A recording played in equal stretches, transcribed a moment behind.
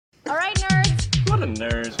All right, nerds. What a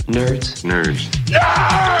nerd. Nerds. Nerds.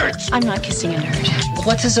 Nerds! I'm not kissing a nerd.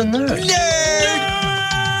 What is a nerd?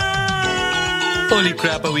 Holy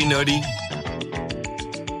crap, are we nerdy?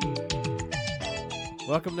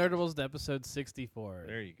 Welcome, Nerdables, to episode 64.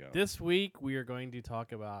 There you go. This week, we are going to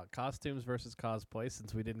talk about costumes versus cosplay,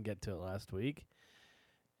 since we didn't get to it last week.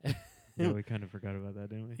 Yeah, we kind of forgot about that,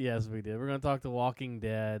 didn't we? Yes, we did. We're going to talk The Walking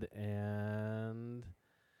Dead, and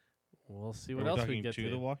we'll see what Are we else we talking get to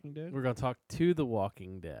The Walking Dead? We're going to talk to The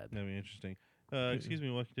Walking Dead. That'd be interesting. Excuse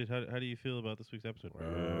me, Walking Dead, how do you feel about this week's episode?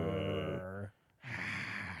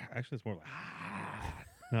 Actually, it's more like...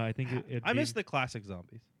 No, I think it I miss the classic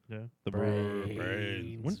zombies. Yeah. The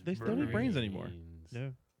brains. They don't eat brains anymore. Yeah,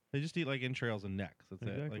 They just eat like entrails and necks. That's it.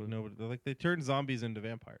 Exactly. Like nobody. They turn zombies into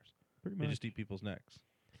vampires. pretty They much. just eat people's necks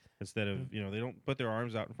instead of they don't put their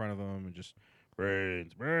arms out in front of them and just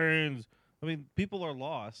brains. I mean, people are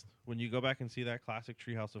lost when you go back and see that classic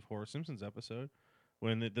Treehouse of Horror Simpsons episode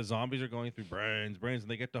when the zombies are going through brains, and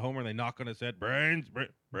they get to Homer and they knock on his head, brains,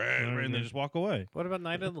 and they just walk away. What about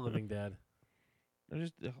Night of the Living Dead? They're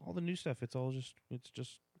just all the new stuff. It's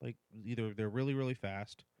just like either they're really really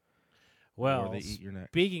fast, or Well, they eat your neck.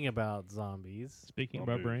 speaking about zombies, Speaking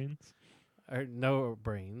about brains, or no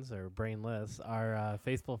brains, or brainless, our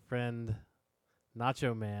faithful friend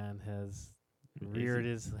Nacho Man has reared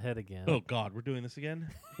his head again. Oh God, we're doing this again.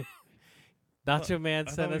 Nacho Man I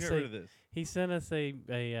thought sent we us got rid of this. he sent us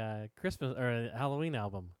a Christmas or a Halloween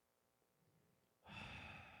album.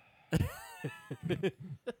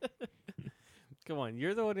 Come on,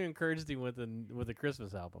 you're the one who encouraged him with a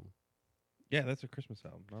Christmas album. Yeah, that's a Christmas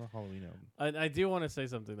album, not a Halloween album. I do want to say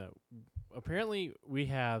something though. Apparently, we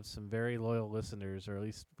have some very loyal listeners, or at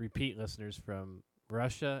least repeat listeners from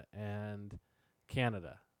Russia and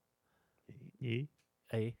Canada. yeah.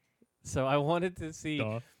 So I wanted to see.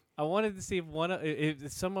 Duh. I wanted to see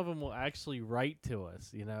if some of them will actually write to us.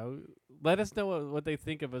 You know, let us know what they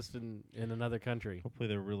think of us in another country. Hopefully,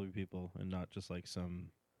 they're really people and not just like some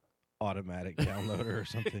automatic downloader or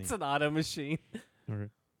something. It's an auto machine. Or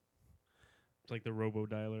it's like the robo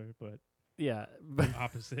dialer, but Yeah. But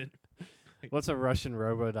opposite. what's a Russian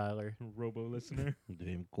robo dialer? Robo listener.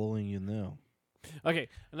 I'm calling you now, Okay.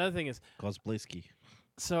 Another thing is, Cosplayski.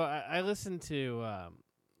 so I listened to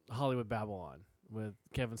Hollywood Babylon with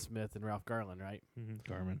Kevin Smith and Ralph Garland, right?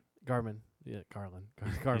 Mm-hmm. Garmin. Yeah, Garland.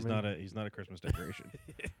 Garmin. He's not a Christmas decoration.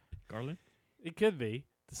 Garland. It could be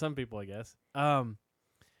to some people, I guess.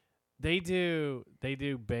 They do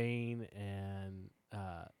Bane and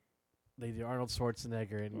they do Arnold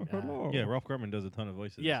Schwarzenegger and Yeah, Ralph Garman does a ton of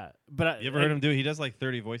voices. yeah. But You ever heard him do? He does like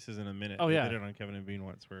 30 voices in a minute. Oh, They yeah. did it on Kevin and Bean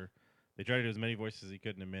once, where they tried to do as many voices as he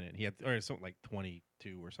could in a minute. He had something like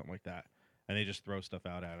 22 or something like that, and they just throw stuff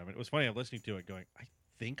out at him. It was funny. I'm listening to it, going, I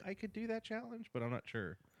think I could do that challenge, but I'm not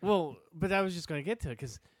sure. Well, but I was just going to get to it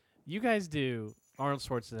because you guys do Arnold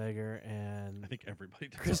Schwarzenegger and I think everybody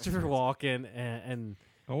does. Christopher Walken and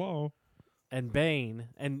Hello. Bane,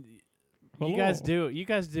 and you Hello. guys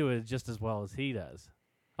do it just as well as he does.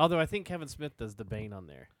 Although I think Kevin Smith does the Bane on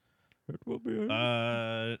there. It will be.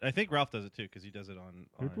 I think Ralph does it too because he does it on.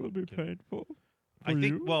 it will be Kevin. painful. I for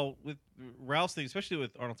think. you. Well, with Ralph's thing, especially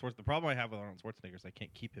with Arnold Schwarzenegger, the problem I have with Arnold Schwarzenegger is I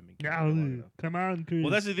can't keep him in camera long enough. Come on, Chris.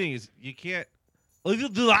 Well, that's the thing is you can't. Oh, you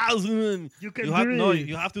do that. You can You have, do no, it.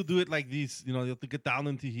 you have to do it like this. You know, you have to get down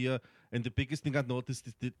into here. And the biggest thing I noticed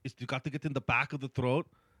is you got to get in the back of the throat,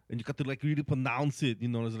 and you got to like really pronounce it. You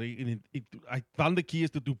know, it's like, and I found the key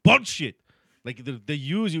is to do bullshit. Like the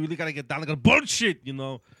use, you really gotta get down. Like bullshit. You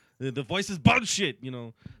know, the voice is bullshit. You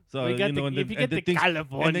know, so We got you know, the- if you and get the the things- and then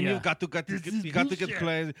California. you got to get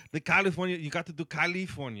crazy. The California, you got to do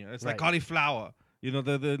California. It's like Right. cauliflower. You know,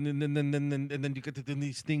 and then you get to do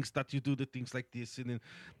these things that you do the things like this, and then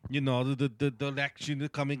you know the election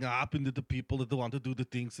coming up, and the people that want to do the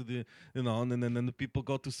things, and then the people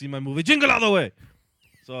go to see my movie Jingle All the Way.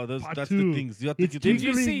 So that's two. the things you have to It's get. Did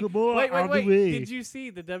you Jingling see? the ball Wait. all the way. Did you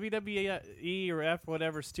see the WWE or F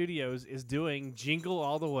whatever Studios is doing Jingle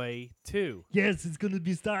All the Way 2? Yes, it's going to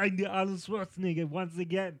be starring the Arnold Schwarzenegger once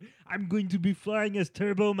again. I'm going to be flying as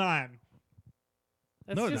Turbo Man.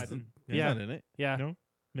 That's No, just, he's yeah. not in it. Yeah, No?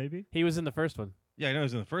 Maybe? he was in the first one. Yeah, I know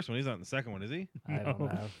he's in the first one. He's not in the second one, is he? I don't No.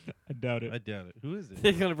 know. I doubt it. I doubt it. Who is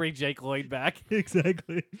They're it? gonna bring Jake Lloyd back.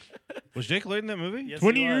 Exactly. Was Jake Lloyd in that movie? Yes,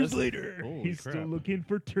 20 he years was. later, Holy he's crap. still looking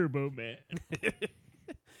for Turbo Man.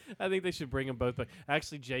 I think they should bring them both back.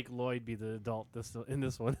 Actually, Jake Lloyd be the adult in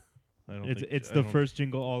this one. I don't It's think- it's I the don't- first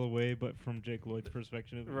jingle all the way, but from Jake Lloyd's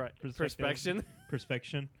perspective. Right. Perspection. Perspection.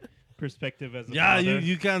 Perspection. perspective as a Yeah, father.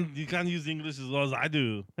 you can't use English as well as I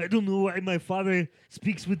do. I don't know why my father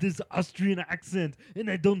speaks with this Austrian accent, and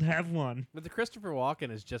I don't have one. But the Christopher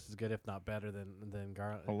Walken is just as good, if not better, than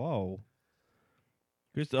Garland. Hello.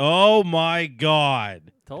 Oh my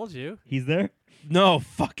God. Told you. He's there? No,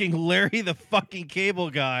 fucking Larry the fucking Cable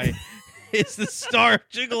Guy is the star of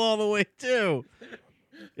Jingle All the Way too.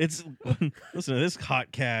 It's listen to this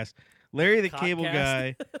hot cast. Larry the Hot Cable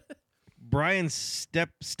cast? Guy, Brian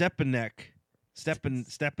Stepanek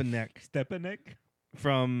Stepanek?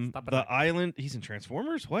 from Stepanek. The Island. He's in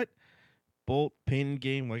Transformers. What? Bolt, Pain and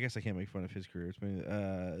Game. Well, I guess I can't make fun of his career. It's been,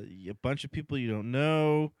 a bunch of people you don't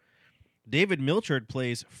know. David Milchard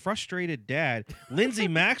plays frustrated dad. Lindsay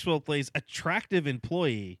Maxwell plays attractive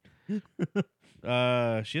employee. She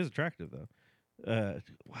is attractive though.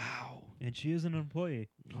 Wow. And she is an employee.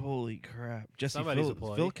 Holy crap. Jesse Somebody's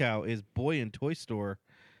employee. Philcow is Boy in Toy Store.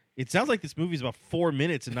 It sounds like this movie's about 4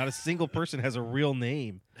 minutes and not a single person has a real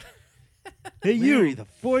name. Hey, Larry, you, the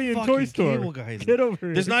boy in fucking Toy Store. Cable Guy is- Get over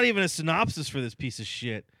here. There's not even a synopsis for this piece of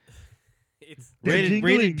shit. It's They're Rated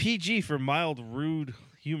jingling. PG for mild, rude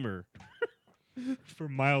humor. For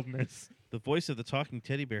mildness. The voice of the talking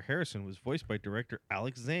teddy bear Harrison was voiced by director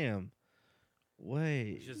Alex Zam.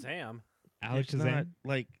 Wait. Shazam. Alex It's Shazam? not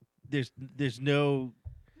like there's no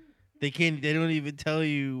they don't even tell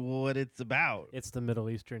you what it's about. It's the Middle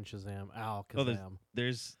Eastern Shazam. Ow, Oh, Kazam.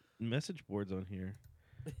 There's message boards on here.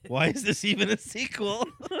 Why is this even a sequel?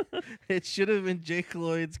 It should have been Jake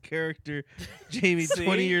Lloyd's character, Jamie, See?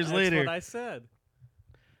 20 years That's later. what I said.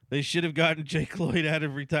 They should have gotten Jake Lloyd out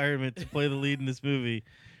of retirement to play the lead in this movie.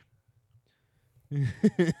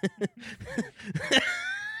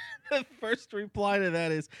 The first reply to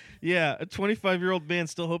that is, yeah, a 25-year-old man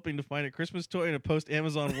still hoping to find a Christmas toy in a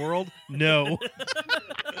post-Amazon world? No.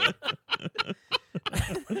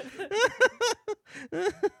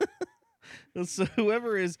 So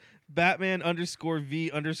whoever is Batman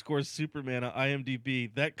 _V _Superman on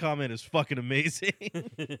IMDb, that comment is fucking amazing.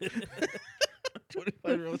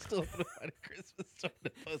 25-year-old still hoping to find a Christmas toy in a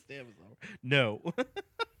post-Amazon. No.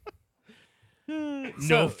 No,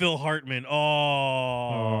 So- Phil Hartman.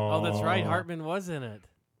 Oh, that's right. Aw. Hartman was in it.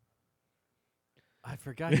 I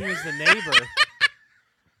forgot he was the neighbor.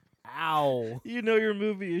 Ow. You know your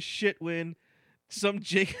movie is shit when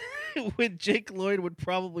Jake Lloyd would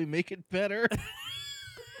probably make it better.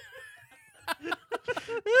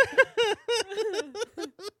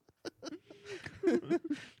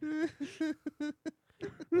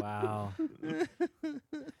 Wow.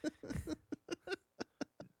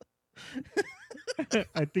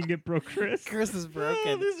 I think it broke Chris. Chris is Oh,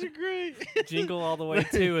 broken. these are great. Jingle All the Way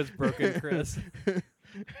 2 is broken, Chris.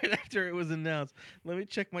 Right after it was announced, let me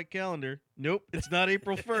check my calendar. Nope, it's not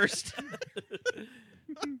April 1st.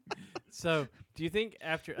 So, do you think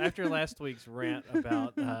after last week's rant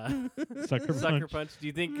about Sucker Sucker Punch. Punch, do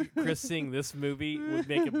you think Chris seeing this movie would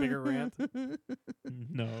make a bigger rant?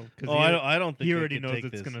 No. Oh, I don't think he they already could knows take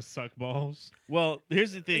it's this. going to suck balls. Well,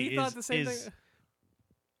 here's the thing: He thought the same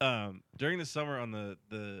thing. during the summer on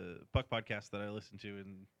the Puck podcast that I listen to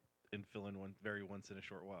and fill in once in a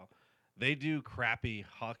short while, they do crappy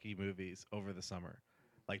hockey movies over the summer.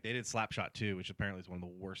 Like they did Slapshot 2, which apparently is one of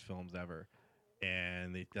the worst films ever.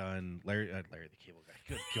 And they've done Larry the Cable Guy.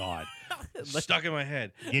 Good God, It's stuck in my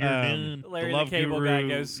head. Get her done. Larry The the Love Cable Guru. Guy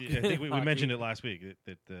goes I think we hockey. mentioned it last week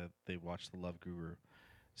that they watched The Love Guru.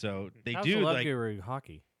 So they How's do the Love like Guru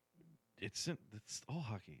hockey? it's all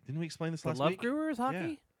hockey. Didn't we explain this The last Love week? Guru is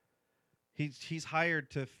hockey? He's hired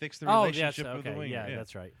to fix the Oh, yes. relationship of the Okay. winger. Yeah,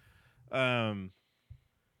 that's right.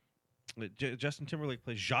 Justin Timberlake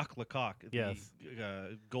plays Jacques Lecoq, Yes.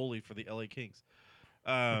 the goalie for the LA Kings.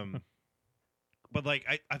 But like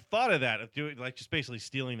I thought of that of doing like just basically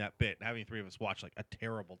stealing that bit, and having three of us watch like a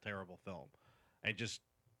terrible film, and just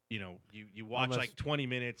you watch Almost- like 20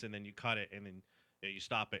 minutes and then you cut it and then you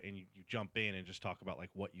stop it and you jump in and just talk about like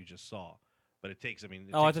what you just saw. But it takes. I mean,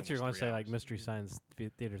 it Oh, I takes thought you were going almost to 3 say like hours. Mystery Science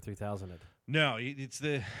Theater 3000. No,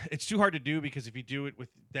 it's too hard to do because if you do it with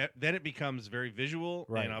that, then it becomes very visual,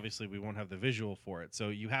 Right. and obviously we won't have the visual for it. So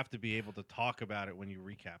you have to be able to talk about it when you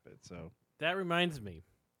recap it. So That reminds me.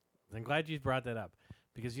 I'm glad you brought that up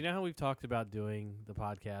because you know how we've talked about doing the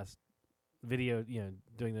podcast video,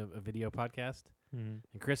 doing a video podcast, Mhm.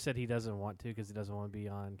 and Chris said he doesn't want to because he doesn't want to be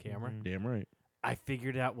on camera. Mhm. damn right. I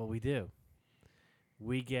figured out what we do.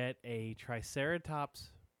 We get a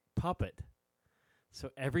Triceratops puppet. So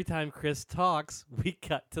every time Chris talks, we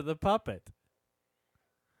cut to the puppet.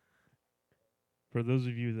 For those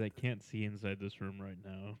of you that can't see inside this room right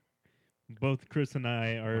now, both Chris and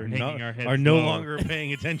I are Are hanging no- our heads are no low. longer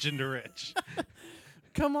paying attention to Rich.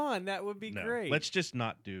 Come on, that would be No, great. let's just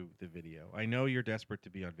not do the video. I know you're desperate to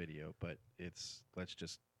be on video, but let's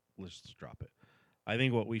just drop it. I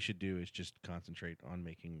think what we should do is just concentrate on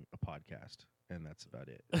making a podcast, and that's about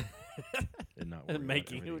it. And not worry and about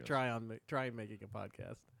making everything else. try making a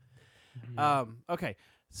podcast. Mhm. Okay.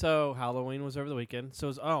 So Halloween was over the weekend.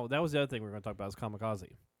 So that was the other thing we were going to talk about is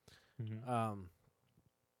Kamikaze. Mhm.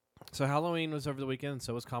 So Halloween was over the weekend, and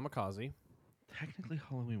so was Kamikaze. Technically,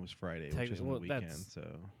 Halloween was Friday, which Techni- isn't well, the weekend, that's-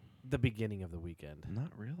 so The beginning of the weekend.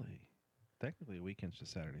 not really. Technically, the weekend's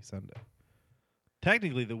just Saturday, Sunday.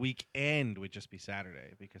 Technically, the weekend would just be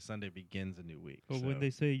Saturday because Sunday begins a new week. But so. when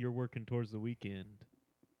they say you're working towards the weekend,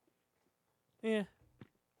 Yeah.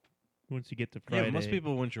 once you get to yeah, Friday, but most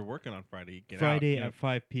people, once you're working on Friday, get Friday out. at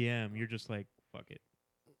 5 p.m., you're just like, fuck it.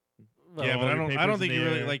 Well, Yeah, all but I your don't papers think in you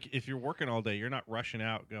really there. like if you're working all day, you're not rushing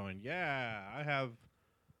out going, yeah, I have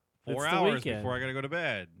It's 4 the hours weekend. before I got to go to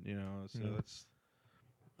bed. You know, so Yeah. that's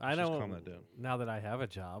I just know. calm that down. Now that I have a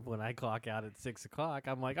job, when I clock out at 6 o'clock,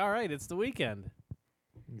 I'm like, all right, it's the weekend.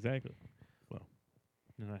 Exactly. Well.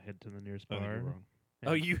 Then I head to the nearest I think bar. you're wrong.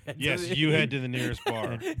 Oh, you had Yes, to, you head to the nearest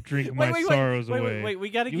bar. and drink Wait, my wait, sorrows wait, away. Wait, we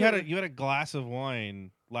got to You get had a glass of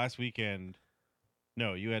wine last weekend.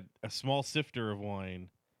 No, you had a small sifter of wine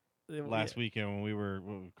last weekend when we were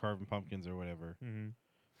carving pumpkins or whatever, Mm-hmm.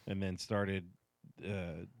 and then started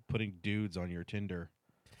putting dudes on your Tinder.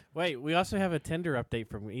 Wait, we also have a Tinder update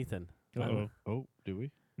from Ethan. Uh-oh. Oh, do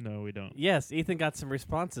we? No, we don't. Yes, Ethan got some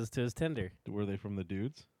responses to his Tinder. Were they from the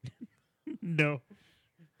dudes? No.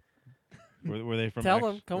 Were they from? Tell act-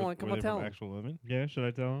 them. Come were- on, come were on, they tell from 'em. Actual women. Yeah, should I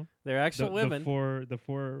tell them? They're actual women. The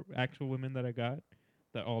four actual women that I got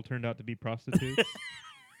that all turned out to be prostitutes.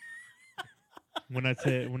 when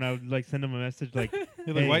I would like send them a message like,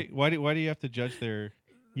 You're like, Hey. why do you have to judge their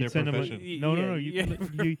you Their send them profession. no,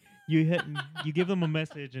 Yeah, you give them a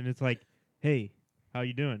message and it's like, hey, how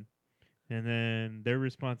you doing? And then their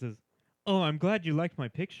response is, oh, I'm glad you liked my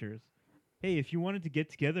pictures. Hey, if you wanted to get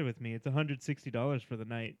together with me, it's $160 for the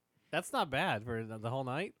night. That's not bad for the whole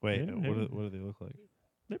night. Wait, Yeah, what yeah. do they look like?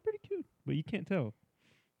 They're pretty cute, but you can't tell.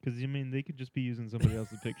 Because, they could just be using somebody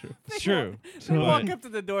else's picture. It's true. They So, walk But- up to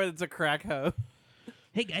the door that's a crack hoe.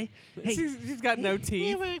 Hey, guy. Hey, She's got no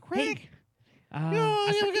teeth. hey. I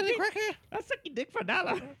suck your dick for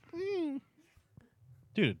 $1.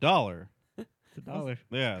 Dude, $1. It's $1.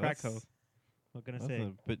 Yeah, Crack that's- hoe. What can I that's say?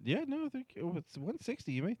 but yeah, no, I think it's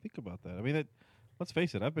 160. You may think about that. I mean, let's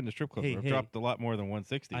face it. I've been to strip clubs Hey, where I've hey. dropped a lot more than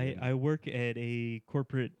 160. and- I work at a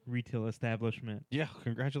corporate retail establishment yeah,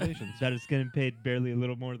 congratulations. that is getting paid barely a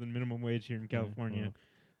little more than minimum wage here in California, well.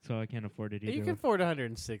 so I can't afford it either. You can afford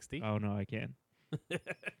 160. Oh no, I can.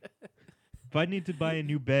 If I need to buy a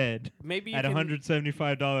new bed Maybe you at can,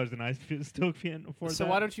 $175 and I still can't afford So that,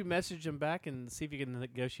 why don't you message him back and see if you can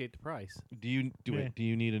negotiate the price? Do you Yeah. Do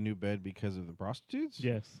you need a new bed because of the prostitutes?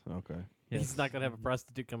 Yes, Okay. He's not gonna have a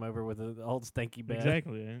prostitute come over with an old stanky bed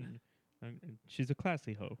exactly. And she's a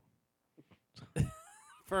classy hoe.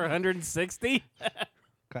 for 160.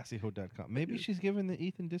 ClassyHo.com. Maybe she's giving the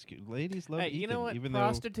Ethan discount. Ladies love Hey, Ethan. you know what? Even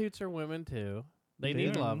Prostitutes are women too. They They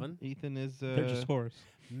need are. loving. though Ethan is. They're just whores.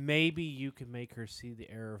 Maybe you can make her see the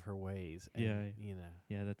error of her ways. And, Yeah. you know,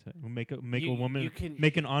 Yeah, that's it. We'll make a You- woman, you can-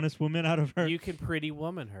 make an honest woman out of her. you can pretty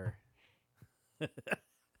woman her.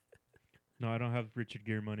 No, I don't have Richard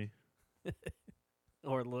Gere money.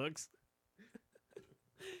 Or looks.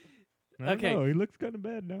 I don't Okay. know, he looks kind of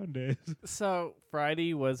bad nowadays. So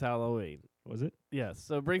Friday was Halloween. Was it? Yes.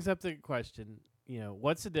 So it brings up the question,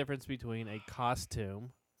 what's the difference between a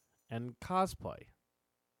costume and cosplay?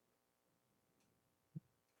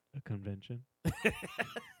 A convention.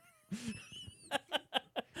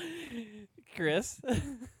 Chris?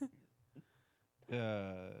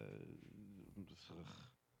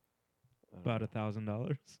 About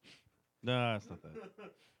 $1,000. No, it's not that.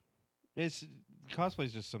 It's cosplay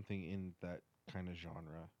is just something in that kind of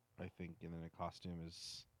genre, I think, and then a costume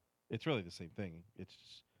it's really the same thing. It's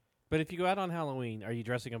just, But if you go out on Halloween, are you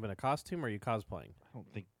dressing up in a costume or are you cosplaying? I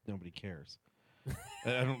don't think nobody cares.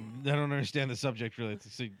 I don't understand the subject really.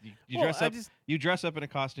 So you Well, dress I up. just- You dress up in a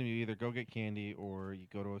costume. You either go get candy, or you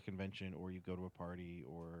go to a convention, or you go to a party,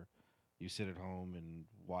 or you sit at home and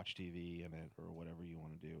watch TV in it, or whatever you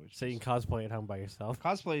want to do. It's So you just- can cosplay at home by yourself.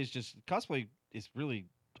 cosplay is really.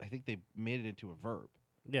 I think they made it into a verb.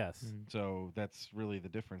 Yes. Mm. So that's really the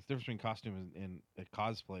difference. The difference between costume and a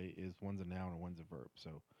cosplay is one's a noun and one's a verb.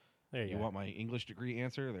 So There you you go. want my English degree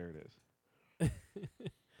answer? There it is.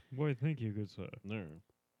 Boy, thank you, good sir. No.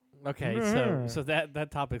 Okay, so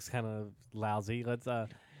that topic's kind of lousy. Let's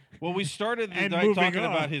Well, we started the And night moving talking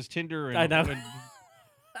on. about his Tinder and, I know.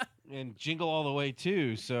 and Jingle All the Way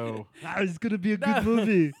too. So It's gonna be a good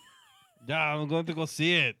movie. yeah, I'm going to go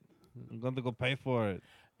see it. I'm going to go pay for it.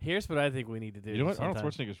 Here's what I think we need to do. You know what? Arnold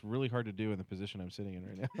sometime. Schwarzenegger is really hard to do in the position I'm sitting in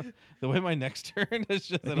right now. The way my neck's turned is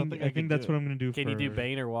just. I I think that's what I'm gonna do. Can you do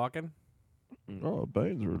Bane or Walken? Oh,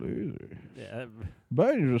 Bane's really easy. Yeah.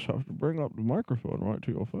 Bane, you just have to bring up the microphone right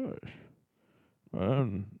to your face,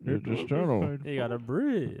 and you just channel. You gotta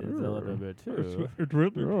breathe a little bit too. It's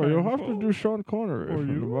really Oh, you'll have to do Sean Connery Or from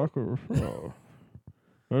you? the back of the show.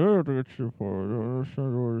 I have to get you for it. I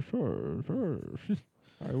understand what it says.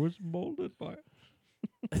 I was molded by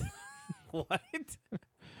it. What?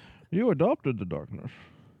 You adopted the darkness.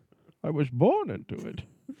 I was born into it.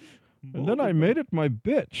 And then I made it my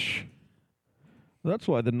bitch. That's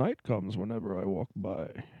why the night comes whenever I walk by.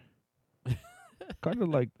 Kind of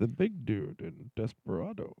like the big dude in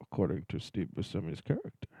Desperado, according to Steve Buscemi's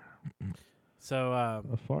character. So,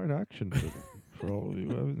 A fine action film for all of you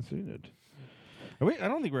who haven't seen it. Wait, I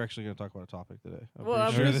don't think we're actually going to talk about a topic today.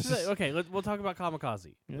 okay, we'll talk about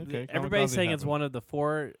Kamikaze. Okay, Everybody's Kamikaze saying it's happened. one of the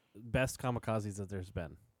 4 best Kamikazes that there's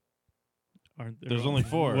been. There's only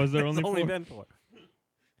 4. Was there There's only 4? only been 4.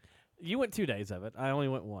 You went 2 days of it. I only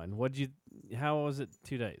went 1. How was it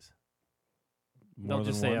 2 days? More Don't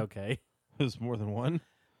just than say one? okay. It's more than one.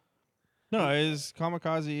 No,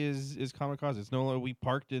 Kamikaze is Kamikaze. It's no longer. We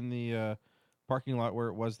parked in the parking lot where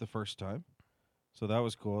it was the first time, so that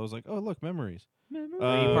was cool. I was like, oh look, memories. You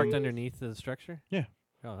Um, parked underneath the structure? yeah.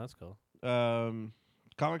 Oh, that's cool.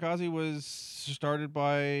 Kamikaze was started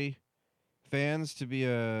by fans to be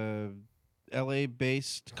a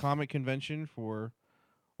LA-based comic convention for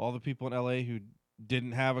all the people in LA who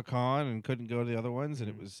didn't have a con and couldn't go to the other ones, and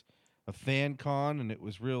it was a fan con, and it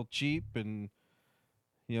was real cheap, and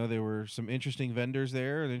there were some interesting vendors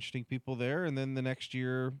there and interesting people there, and then the next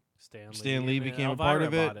year, Stan Lee and became a Elvira part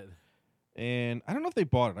of bought it. And I don't know if they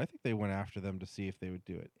bought it. I think they went after them to see if they would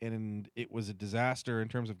do it, and it was a disaster in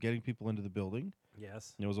terms of getting people into the building.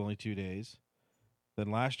 Yes. It was only 2 days. Then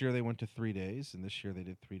last year they went to 3 days, and this year they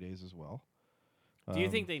did 3 days as well. Do you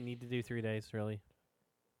think they need to do 3 days, really?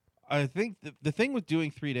 I think the thing with doing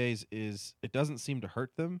 3 days is it doesn't seem to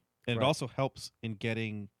hurt them, and Right. it also helps in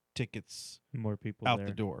getting tickets More people out there.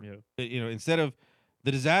 the door. Yeah. Instead of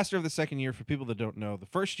the disaster of the second year, for people that don't know, the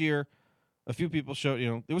first year, a few people showed,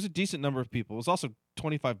 there was a decent number of people. It was also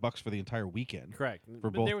 $25 for the entire weekend. Correct. For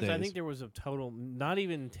But both there was, I days. think there was a total, not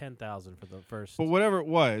even 10,000 for the first. But whatever it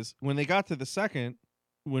was, when they got to the second,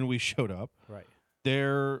 when we showed up, Right.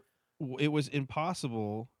 it was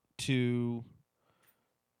impossible to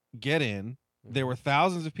get in. Mm-hmm. There were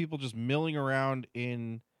thousands of people just milling around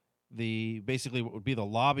in basically what would be the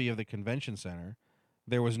lobby of the convention center.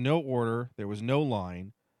 There was no order. There was no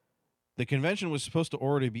line. The convention was supposed to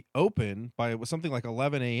already be open by something like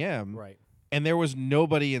 11 a.m. Right. And there was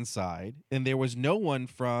nobody inside. And there was no one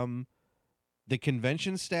from the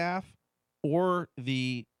convention staff or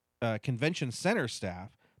the convention center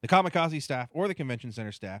staff, the Kamikaze staff or the convention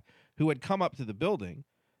center staff, who had come up to the building.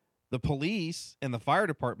 The police and the fire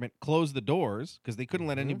department closed the doors because they couldn't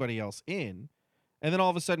let Mhm. anybody else in. And then all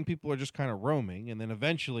of a sudden, people are just kind of roaming. And then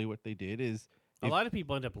eventually what they did is A lot of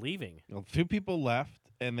people end up leaving. a few people left.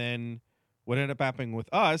 And then what ended up happening with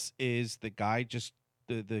us is the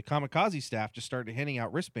Kamikaze staff just started handing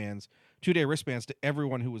out wristbands, 2-day wristbands to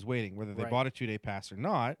everyone who was waiting, whether they Right. bought a 2-day pass or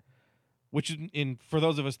not. Which, for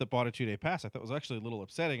those of us that bought a 2-day pass, I thought was actually a little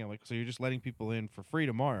upsetting. I'm like, so you're just letting people in for free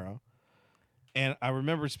tomorrow? And I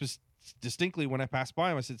remember distinctly when I passed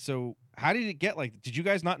by him, I said, so how did it get like, did you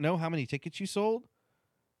guys not know how many tickets you sold?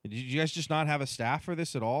 Did you guys just not have a staff for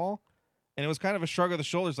this at all? And it was kind of a shrug of the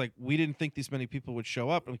shoulders, like, we didn't think these many people would show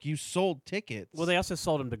up. Like, you sold tickets. Well, they also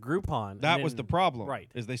sold them to Groupon. and That was the then- problem. Right.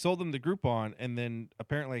 Is they sold them to Groupon, and then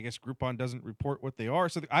apparently, I guess, Groupon doesn't report what they are.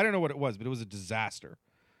 So I don't know what it was, but it was a disaster.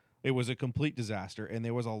 It was a complete disaster. And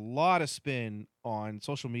there was a lot of spin on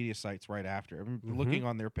social media sites right after. I remember Mhm. looking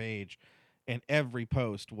on their page, and every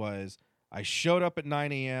post was, I showed up at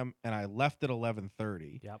 9 a.m. and I left at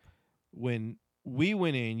 11:30. Yep. When we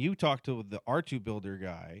went in, you talked to the R2 Builder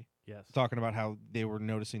guy, Yes. talking about how they were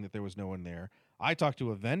noticing that there was no one there. I talked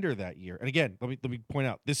to a vendor that year, and again, let me point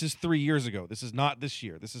out, this is 3 years ago. This is not this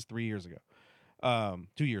year. This is 3 years ago,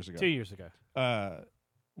 2 years ago. 2 years ago.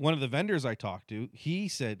 One of the vendors I talked to, he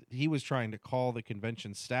said he was trying to call the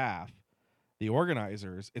convention staff, the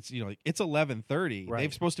organizers. It's it's 11:30. Right.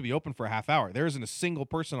 They're supposed to be open for a half hour. There isn't a single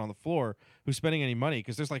person on the floor who's spending any money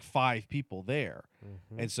because there's like 5 people there.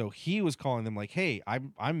 Mhm. And so he was calling them like, "Hey,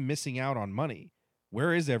 I'm missing out on money.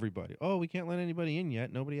 Where is everybody? Oh, we can't let anybody in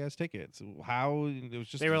yet. Nobody has tickets. How?" It was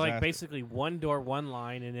just They were like disaster. basically one door, one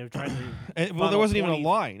line, and they were trying to. Well, there funnel wasn't even a 20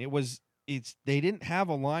 line. It was they didn't have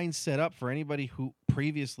a line set up for anybody who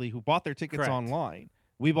bought their tickets Correct. online.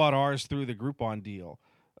 We bought ours through the Groupon deal.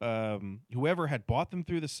 Whoever had bought them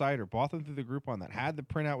through the site or bought them through the Groupon that had the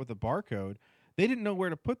printout with the barcode, they didn't know where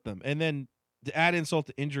to put them. And then to add insult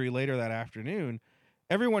to injury, later that afternoon,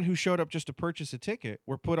 everyone who showed up just to purchase a ticket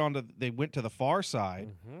they went to the far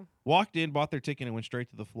side, walked in, bought their ticket, and went straight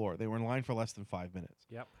to the floor. They were in line for less than 5 minutes.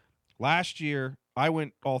 Yep. Last year, I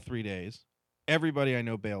went all 3 days. Everybody I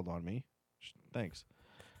know bailed on me. Thanks.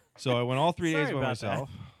 So I went all 3 days Sorry by about that. myself.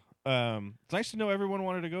 It's nice to know everyone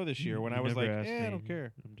wanted to go this year when You I was never like, asked I me. don't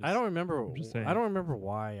care. I don't remember. I'm just saying. I don't remember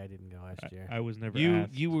why I didn't go last year. I was never You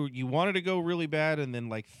asked. you wanted to go really bad, and then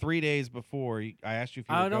like 3 days before, I asked you if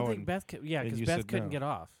you were I don't going. think Beth. Yeah, and because you Beth said couldn't no. get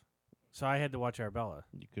off, so I had to watch Arabella.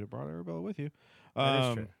 You could have brought Arabella with you. That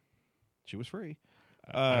is true. She was free.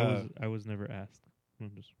 I was never asked.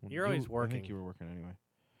 I'm just wondering. You're always I working. think you were working anyway.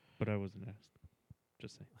 But I wasn't asked.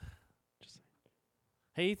 Just saying. Just saying.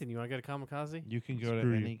 Hey Ethan, you want to go to Kamikaze? You can go to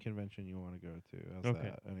Screw you. any convention you want to go to. How's Okay.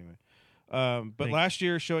 that? Anyway. But Thanks. last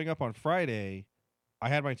year, showing up on Friday, I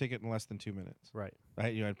had my ticket in less than 2 minutes. Right.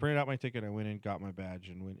 I printed out my ticket, I went in, got my badge,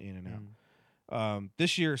 and went in and out. Mm.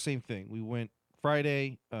 This year, same thing. We went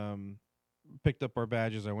Friday, picked up our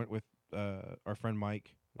badges. I went with our friend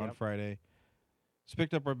Mike on Yep. Friday. Just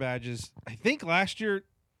picked up our badges. I think last year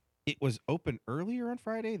it was open earlier on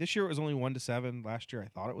Friday. This year it was only 1 to 7. Last year I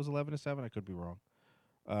thought it was 11 to 7. I could be wrong.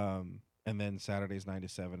 And then Saturday's 9 to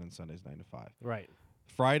 7 and Sunday's 9 to 5. Right.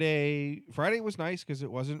 Friday was nice because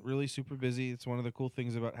it wasn't really super busy. It's one of the cool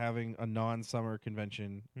things about having a non-summer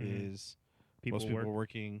convention Mhm. is People most people work. are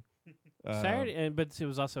working. Saturday, but it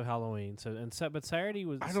was also Halloween. But Saturday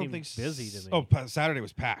was I don't seemed think busy to me. Saturday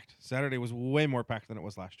was packed. Saturday was way more packed than it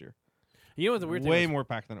was last year. You know what the weird thing Way was? more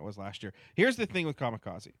packed than it was last year. Here's the thing with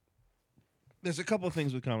Kamikaze. There's a couple of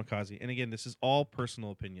things with Kamikaze, and again, this is all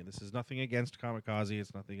personal opinion. This is nothing against Kamikaze.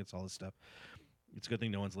 It's nothing against all this stuff. It's a good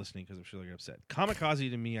thing no one's listening because I'm sure they're gonna get upset. Kamikaze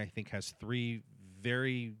to me, I think, has 3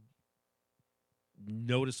 very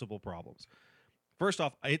noticeable problems. First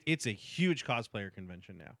off, it's a huge cosplayer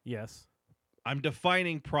convention now. Yes. I'm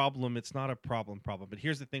defining problem. It's not a problem, but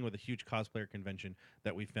here's the thing with a huge cosplayer convention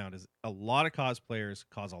that we found is a lot of cosplayers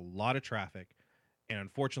cause a lot of traffic, and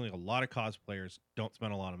unfortunately, a lot of cosplayers don't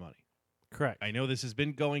spend a lot of money. Correct. I know this has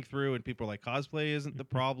been going through, and people are like, cosplay isn't the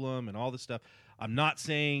problem, and all this stuff. I'm not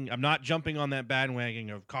jumping on that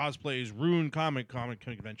bandwagon of cosplays ruin comic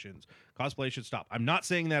conventions. Cosplay should stop. I'm not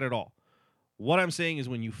saying that at all. What I'm saying is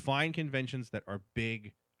when you find conventions that are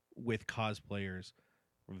big with cosplayers,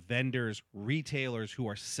 vendors, retailers who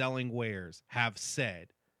are selling wares have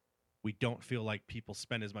said, we don't feel like people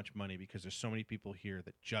spend as much money because there's so many people here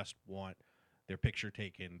that just want their picture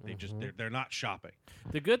taken. They just they're not shopping.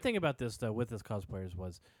 The good thing about this, though, with this cosplayers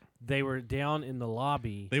was they were down in the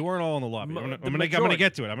lobby. They weren't all in the lobby. The I'm gonna majority.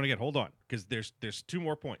 get to it. Hold on, because there's 2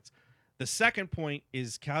 more points. The second point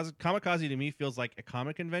is Kamikaze to me feels like a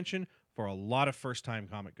comic convention for a lot of first-time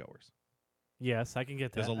comic goers. Yes, I can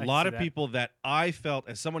get that. There's a I can lot see of that. people that I felt,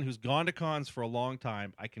 as someone who's gone to cons for a long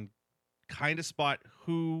time, I can kind of spot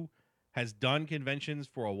who has done conventions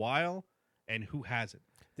for a while and who hasn't.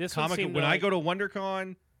 This one seemed When I like- go to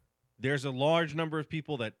WonderCon, there's a large number of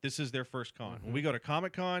people that this is their first con. Mm-hmm. When we go to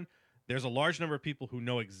Comic-Con, there's a large number of people who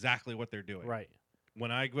know exactly what they're doing. Right.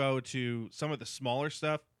 When I go to some of the smaller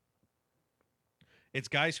stuff, it's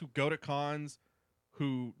guys who go to cons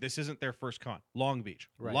who this isn't their first con. Long Beach.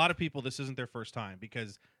 Right. A lot of people, this isn't their first time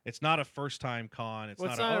because it's not a first-time con. It's Well,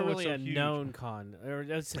 not, it's not oh, really it's so a huge. known con. Or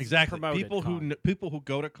it's Exactly. promoted People con. people who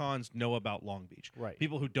go to cons know about Long Beach. Right.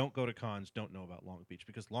 People who don't go to cons don't know about Long Beach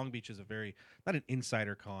because Long Beach is a very not an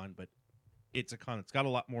insider con, but it's a con. It's got a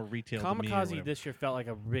lot more retail. Kamikaze this year felt like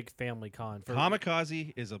a big family con. For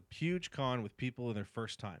Kamikaze is a huge con with people in their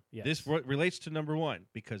first time. Yes. This relates to number 1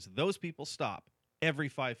 because those people stop every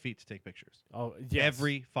 5 feet to take pictures. Oh, yes.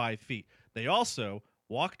 Every 5 feet. They also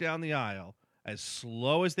walk down the aisle as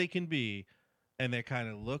slow as they can be, and they kind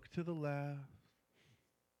of look to the left,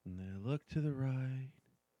 and they look to the right,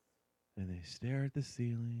 and they stare at the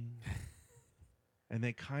ceiling, and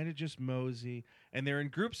they kind of just mosey, and they're in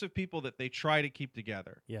groups of people that they try to keep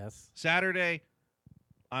together. Yes. Saturday,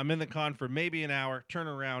 I'm in the con for maybe an hour, turn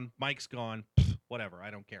around, Mike's gone, pfft, whatever,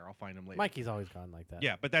 I don't care, I'll find him later. Mikey's always gone like that.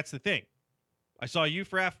 Yeah, but that's the thing. I saw you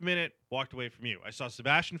for half a minute, walked away from you. I saw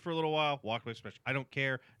Sebastian for a little while, walked away from Sebastian. I don't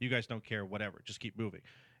care. You guys don't care. Whatever. Just keep moving.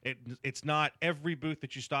 It's not every booth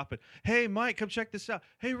that you stop at. Hey, Mike, come check this out.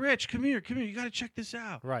 Hey, Rich, come here. You got to check this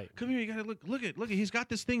out. Right. Come here. You got to look at. He's got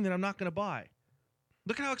this thing that I'm not going to buy.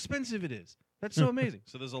 Look at how expensive it is. That's so amazing.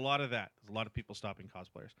 So there's a lot of that. There's a lot of people stopping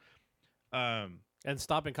cosplayers. And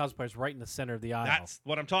stopping cosplayers right in the center of the aisle. That's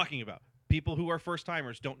what I'm talking about. people who are first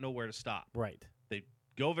timers don't know where to stop. Right. They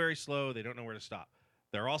go very slow. They don't know where to stop.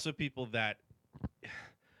 There are also people that,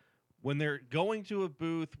 when they're going to a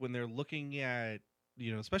booth, when they're looking at,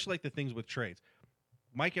 especially like the things with trades,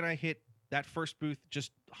 Mike and I hit that first booth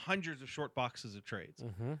just hundreds of short boxes of trades.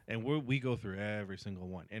 Mm-hmm. And we go through every single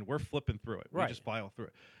one, and we're flipping through it. Right. We just file through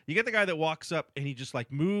it. You get the guy that walks up and he just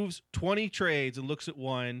like moves 20 trades and looks at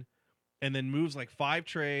one, and then moves like 5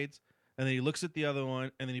 trades, and then he looks at the other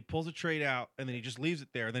one, and then he pulls a trade out, and then he just leaves it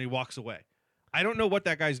there, and then he walks away. I don't know what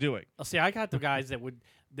that guy's doing. Oh, see, I got the guys that would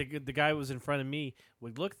the guy who was in front of me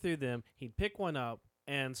would look through them. He'd pick one up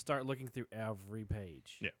and start looking through every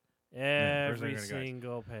page. Yeah. Every those kind of guys.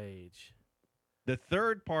 single page. The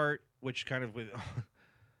third part, which kind of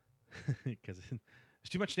because there's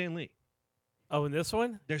too much Stan Lee. Oh, in this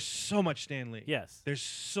one? There's so much Stan Lee. Yes. There's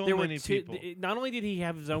so There many were two, people. Not only did he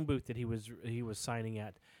have his own booth that he was signing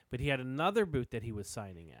at, but he had another booth that he was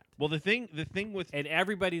signing at. Well, the thing with And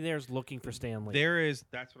everybody there is looking for Stan Lee.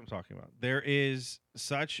 that's what I'm talking about. There is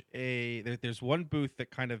such there's one booth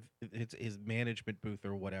that kind of, it's his management booth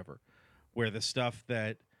or whatever, where the stuff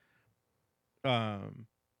that that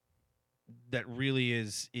really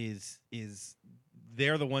is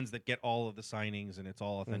they're the ones that get all of the signings, and it's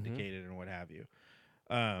all authenticated and what have you.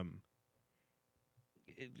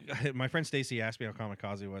 My friend Stacy asked me how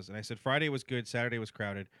Kamikaze was, and I said Friday was good, Saturday was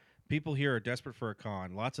crowded. People here are desperate for a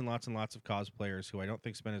con. Lots and lots and lots of cosplayers who I don't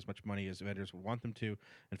think spend as much money as vendors would want them to,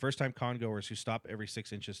 and first-time con goers who stop every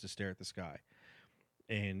 6 inches to stare at the sky.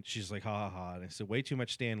 And she's like, ha ha ha. And I said, way too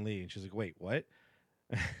much Stan Lee. And she's like, wait, what?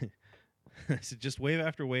 I said, just wave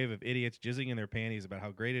after wave of idiots jizzing in their panties about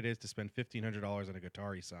how great it is to spend $1,500 on a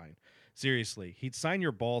guitar he signed. Seriously, he'd sign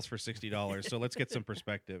your balls for $60. So let's get some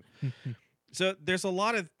perspective. So there's a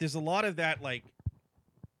lot of that, like,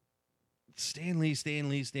 Stan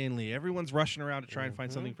Lee. Everyone's rushing around to try and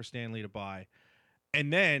find something for Stan Lee to buy.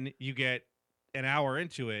 And then you get an hour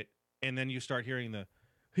into it, and then you start hearing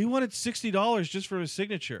he wanted $60 just for his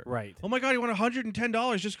signature. Right. Oh my God, he wanted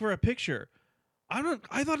 $110 just for a picture.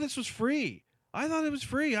 I thought this was free. I thought it was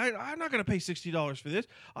free. I'm not going to pay $60 for this.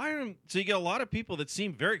 So you get a lot of people that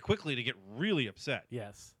seem very quickly to get really upset.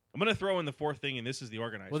 Yes. I'm going to throw in the fourth thing, and this is the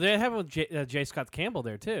organizer. Well, they have with J. Scott Campbell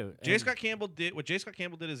there too. J. Scott Campbell did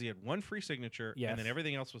is he had one free signature, Yes. and then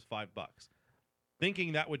everything else was $5,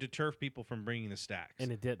 thinking that would deter people from bringing the stacks.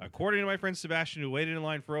 And it didn't. According to my friend Sebastian, who waited in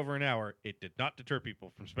line for over an hour, it did not deter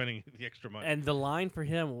people from spending the extra money. And the line for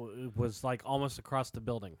him was like almost across the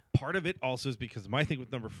building. Part of it also is because my thing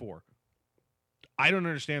with number 4, I don't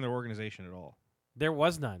understand their organization at all. There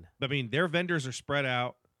was none. I mean, their vendors are spread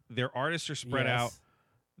out. Their artists are spread out.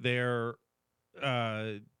 There's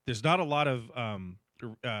not a lot of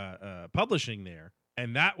publishing there,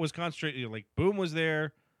 and that was concentrated. Like Boom was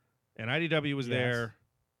there, and IDW was there,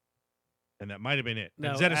 and that might have been it.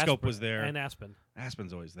 No, and Zetascope Aspen, was there, and Aspen.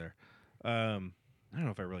 Aspen's always there. I don't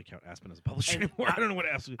know if I really count Aspen as a publisher anymore. I don't know what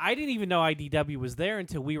Aspen. I didn't even know IDW was there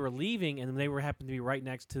until we were leaving, and they happened to be right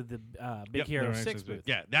next to the Big Hero they're 6 right booth.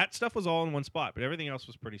 Yeah, that stuff was all in one spot, but everything else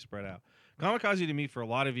was pretty spread out. Kamikaze to me for a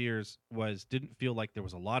lot of years didn't feel like there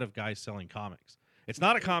was a lot of guys selling comics. It's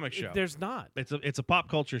not a comic show. There's not. It's a pop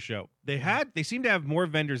culture show. They seem to have more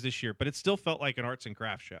vendors this year, but it still felt like an arts and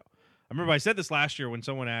crafts show. I remember I said this last year when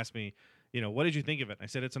someone asked me, what did you think of it? I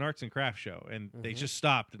said it's an arts and crafts show, and they just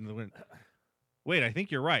stopped and they went, wait, I think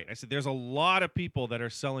you're right. I said there's a lot of people that are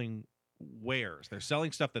selling wares. They're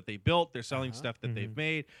selling stuff that they built. They're selling stuff that they've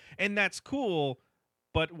made, and that's cool.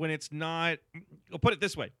 But when it's not, I'll put it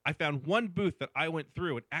this way: I found one booth that I went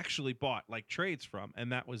through and actually bought like trades from,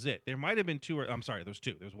 and that was it. There might have been 2, or I'm sorry, there was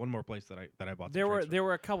 2. There was one more place that I bought. There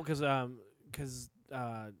were a couple because the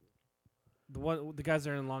guys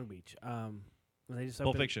that are in Long Beach. They just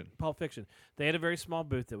Pulp Fiction. Pulp Fiction. They had a very small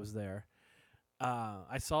booth that was there.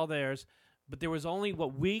 I saw theirs, but there was only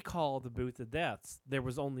what we call the booth of deaths. There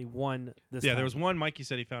was only one. There was one. Mikey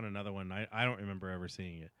said he found another one. I don't remember ever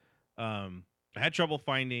seeing it. I had trouble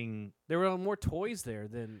finding. There were more toys there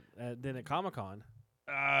than at Comic-Con.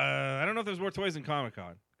 I don't know if there's more toys than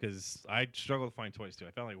Comic-Con because I struggled to find toys too.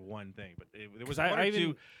 I found like one thing, but there was one or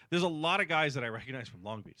two. There's a lot of guys that I recognize from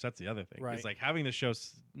Long Beach. That's the other thing. Right. It's like having the show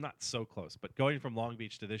not so close, but going from Long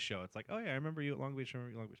Beach to this show, it's like, oh yeah, I remember you at Long Beach. I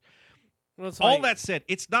remember you at Long Beach. Well, All that said,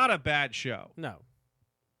 it's not a bad show. No.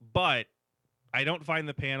 But I don't find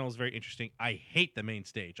the panels very interesting. I hate the main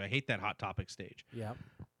stage. I hate that Hot Topic stage. Yeah.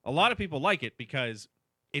 A lot of people like it because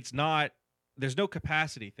it's not, there's no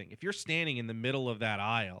capacity thing. If you're standing in the middle of that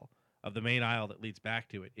aisle, of the main aisle that leads back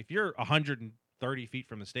to it, if you're 130 feet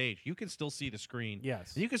from the stage, you can still see the screen.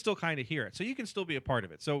 Yes. And you can still kind of hear it. So you can still be a part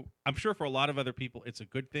of it. So I'm sure for a lot of other people, it's a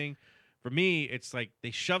good thing. For me, it's like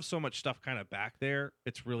they shove so much stuff kind of back there.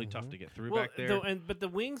 It's really tough to get through back there. But the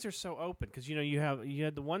wings are so open because you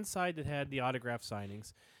had the one side that had the autograph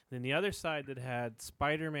signings, then the other side that had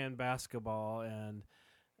Spider-Man basketball and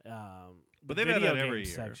But the they've had video that every game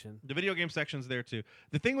year. section. The video game section's there too.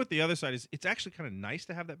 The thing with the other side is it's actually kind of nice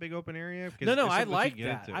to have that big open area. No, there's I something like you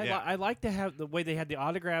can get that. into. I like to have the way they had the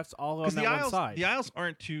autographs all on Because that one side. the aisles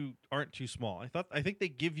aren't too small. I think they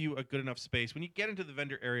give you a good enough space. When you get into the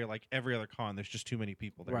vendor area, like every other con, there's just too many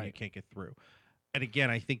people there. And you Right. can't get through. And again,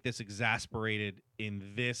 I think this exasperated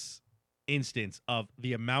in this instance of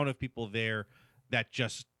the amount of people there that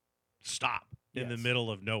just stop in the Yes. middle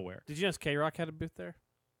of nowhere. Did you know K-Rock had a booth there?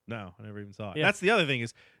 No, I never even saw it. Yeah. That's the other thing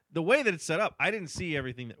is the way that it's set up. I didn't see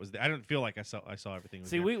everything that was there. I didn't feel like I saw everything. Was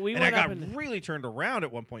See, there. we and I went up got and really turned around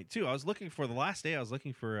at one point too. I was looking for the last day. I was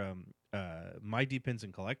looking for My D Pins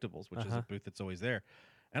and Collectibles, which is a booth that's always there,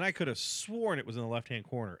 and I could have sworn it was in the left hand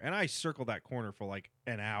corner. And I circled that corner for like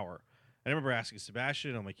an hour. And I remember asking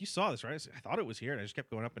Sebastian, I'm like, "You saw this, right?" I said, "I thought it was here," and I just kept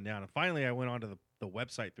going up and down. And finally, I went onto the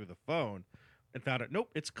website through the phone and found out, nope,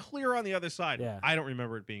 it's clear on the other side. Yeah. I don't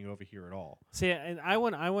remember it being over here at all. see, and I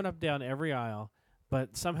went up down every aisle,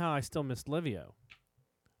 but somehow I still missed Livio.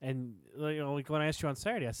 And like when I asked you on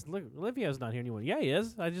Saturday, I said, "Look, Livio's not here." And you went, "Yeah, he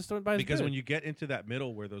is. I just went by his Because booth." when you get into that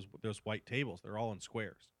middle where those white tables, they're all in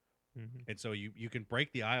squares, and so you can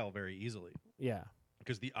break the aisle very easily. yeah.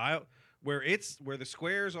 Because the aisle where the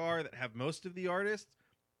squares are that have most of the artists,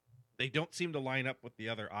 they don't seem to line up with the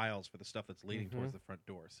other aisles for the stuff that's leading towards the front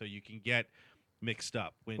door. So you can get mixed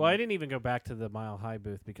up. Well, I didn't even go back to the Mile High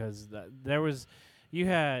booth because there was, you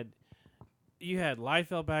had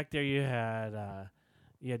Liefeld back there, you had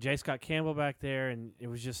J. Scott Campbell back there, and it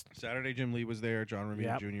was just Saturday Jim Lee was there. John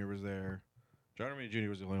Romita Yep. Jr. was there. John Romita Jr.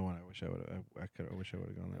 was the only one I wish I would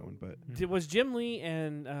have gone that one, but was Jim Lee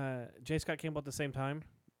and J. Scott Campbell at the same time?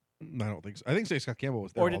 I don't think so. I think J. Scott Campbell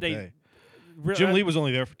was there Or did all they- day. Jim Lee was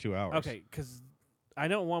only there for 2 hours. Okay, because I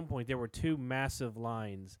know at one point there were two massive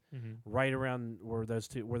lines right around where those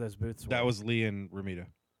booths were. That was Lee and Romita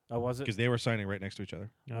Oh, was it? because they were signing right next to each other.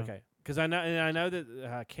 Okay, because I know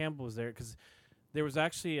that Campbell was there because there was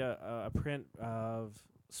actually a print of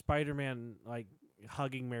Spider-Man like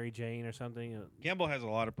hugging Mary Jane or something. Campbell has a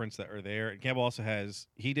lot of prints that are there. And Campbell also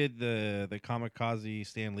he did the Kamikaze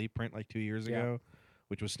Stan Lee print like 2 years Yeah. ago,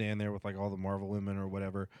 which was Stan there with like all the Marvel women or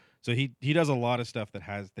whatever. So he does a lot of stuff that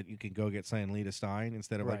you can go get Stan Lee to sign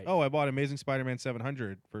instead of like, Right. oh, I bought Amazing Spider-Man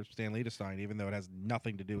 700 for Stan Lee to sign, even though it has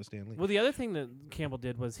nothing to do with Stan Lee. Well, the other thing that Campbell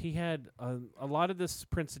did was he had a lot of this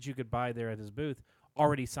prints that you could buy there at his booth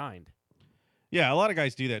already signed. Yeah, a lot of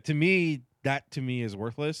guys do that. To me is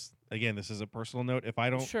worthless. Again, this is a personal note. If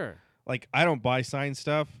I don't Sure. I don't buy signed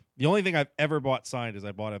stuff. The only thing I've ever bought signed is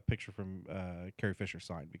I bought a picture from Carrie Fisher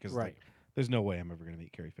signed because Right. like, there's no way I'm ever going to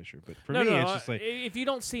meet Carrie Fisher. But for No, me, no, it's just like if you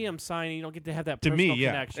don't see him signing, you don't get to have that to personal me,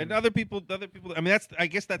 yeah. connection. And other people. I mean, I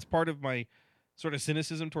guess that's part of my sort of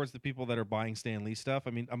cynicism towards the people that are buying Stan Lee stuff.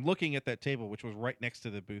 I mean, I'm looking at that table, which was right next to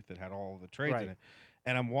the booth that had all the trades Right. in it,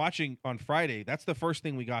 and I'm watching on Friday. That's the first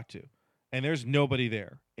thing we got to, and there's nobody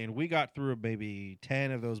there. And we got through maybe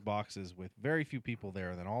 10 of those boxes with very few people there.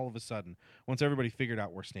 And then all of a sudden, once everybody figured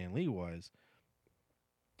out where Stan Lee was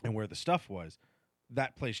and where the stuff was,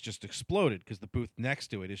 that place just exploded because the booth next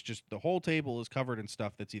to it is just the whole table is covered in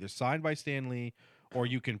stuff that's either signed by Stan Lee or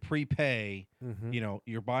you can prepay. Mhm. You know,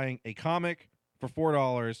 you're buying a comic for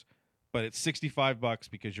 $4, but it's $65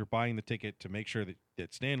 because you're buying the ticket to make sure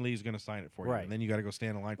that Stan Lee is going to sign it for you. Right. And then you got to go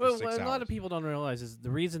stand in line for Well, 6 what hours. a lot of people don't realize is the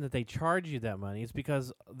reason that they charge you that money is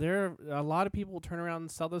because a lot of people turn around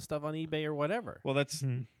and sell this stuff on eBay or whatever. Well, that's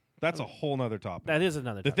a whole nother topic. That is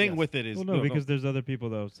another. The topic, thing yes. with it is Well, no, because there's other people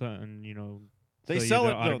though, and They sell you sell the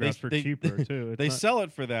it. No, autographs for cheaper too. It's they not- sell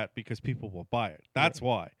it for that because people will buy it. That's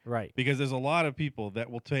why. Right. Because there's a lot of people that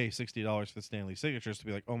will pay $60 for the Stan Lee signatures to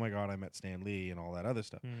be like, oh my God, I met Stan Lee and all that other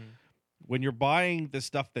stuff. When you're buying the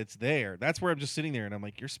stuff that's there, that's where I'm just sitting there and I'm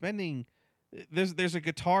like, you're spending. There's a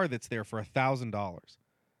guitar that's there for $1,000.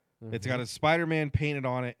 It's got a Spider-Man painted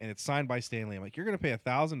on it and it's signed by Stan Lee. I'm like, you're going to pay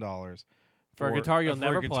 $1,000 For a guitar you'll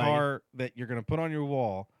never a play. guitar that you're going to put on your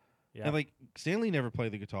wall. Yeah. And like Stan Lee never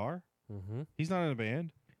played the guitar. Mm-hmm. He's not in a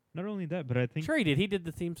band. Not only that, but I think Sure, he did. He did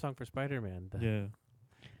the theme song for Spider-Man. yeah.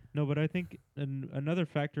 No, but I think another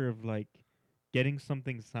factor of like getting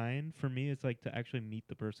something signed for me is like to actually meet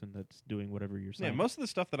the person that's doing whatever you're Yeah, signing. most of the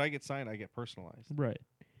stuff that I get signed, I get personalized. Right.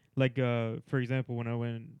 Like for example,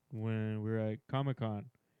 when we were at Comic-Con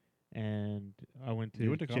and I went to You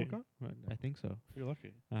went to Comic-Con? I think so. You're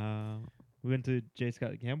lucky. We went to J.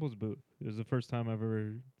 Scott Campbell's booth. It was the first time I've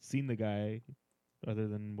ever seen the guy other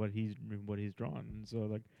than what he's drawn. And so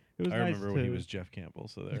like it was I nice remember when he was Jeff Campbell.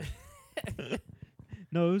 So there.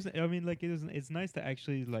 No, it was, I mean, like it's nice to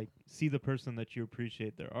actually like see the person that you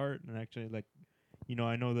appreciate their art and actually like,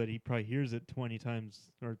 I know that he probably hears it 20 times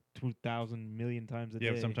or 2,000 million times a day.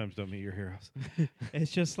 Yeah, sometimes don't meet your heroes.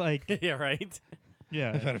 It's just like, Yeah, right.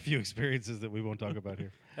 yeah, I've had a few experiences that we won't talk about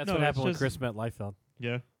here. That's No, what it's happened when just- Chris met Liefeld.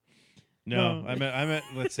 yeah. No, No. I met.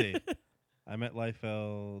 Let's see, I met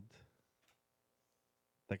Liefeld.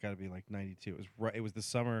 That got to be like '92. It was right. It was the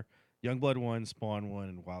summer. Youngblood won, Spawn won,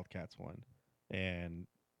 and Wildcats won. And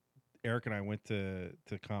Eric and I went to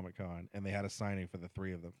Comic Con, and they had a signing for the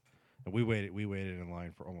three of them. And we waited in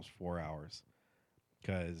line for almost 4 hours.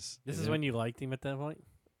 Because This is when you liked him at that point?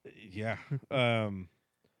 yeah,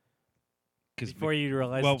 because Before you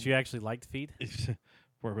realized well- that you actually liked feet?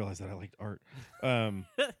 before I realized that I liked art.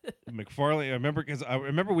 McFarlane, I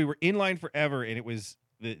remember we were in line forever, and it was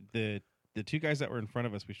the two guys that were in front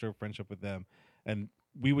of us. We showed friendship with them, and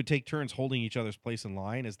we would take turns holding each other's place in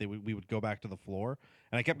line as we would go back to the floor.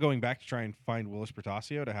 And I kept going back to try and find Willis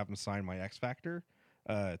Protasio to have him sign my X Factor.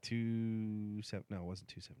 No, it wasn't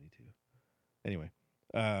 272. Anyway,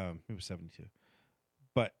 it was 72.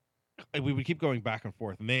 But we would keep going back and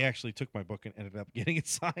forth, and they actually took my book and ended up getting it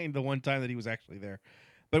signed the one time that he was actually there.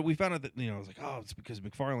 But we found out that, I was like, oh, it's because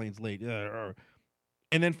McFarlane's late.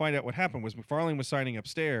 And then find out what happened was McFarlane was signing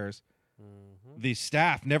upstairs. Mm-hmm. The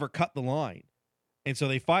staff never cut the line. And so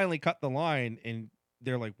they finally cut the line, and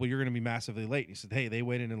they're like, well, you're going to be massively late. And he said, hey, they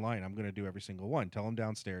waited in line. I'm going to do every single one. Tell them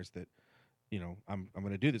downstairs that, I'm going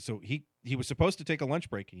to do this. So he was supposed to take a lunch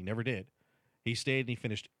break, and he never did. He stayed, and he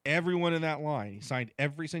finished everyone in that line. He signed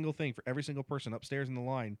every single thing for every single person upstairs in the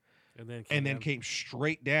line, And then came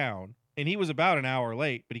straight down. And he was about an hour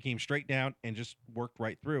late, but he came straight down and just worked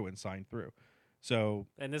right through and signed through. So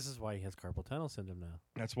And this is why he has carpal tunnel syndrome now.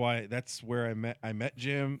 that's where I met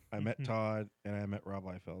Jim, I met Todd, and I met Rob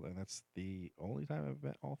Liefeld, and that's the only time I've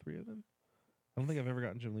met all three of them. I don't think I've ever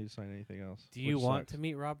gotten Jim Lee to sign anything else. Do you which want sucks. to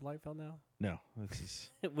meet Rob Liefeld now? No, this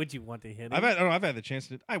is. Would you want to hit him? I've had the chance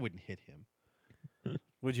to. I wouldn't hit him.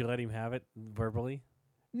 Would you let him have it verbally?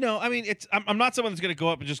 No, I mean I'm not someone that's gonna go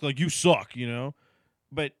up and just like you suck,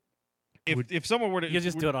 But if someone were to You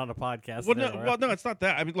just do it on a podcast. well, then, no, right? well, no, it's not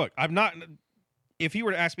that. I mean, look, I'm not. If he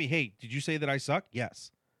were to ask me, hey, did you say that I suck?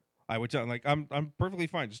 Yes, I would tell him. Like, I'm perfectly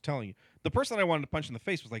fine just telling you. The person I wanted to punch in the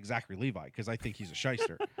face was like Zachary Levi because I think he's a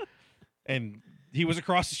shyster. And he was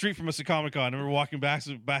across the street from us at Comic Con. I remember walking back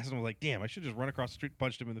and was like, damn, I should just run across the street and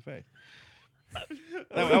punched him in the face.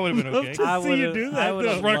 that would have been okay. I see you would've- do I that,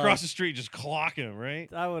 would've Just run loved- across the street and just clock him, right?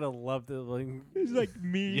 I would have loved it. Like, It's like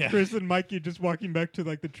me, Yeah. Chris, and Mikey just walking back to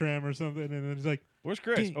like the tram or something, and then it's like, Where's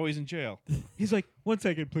Chris? Dang. Oh, he's in jail. he's like, 1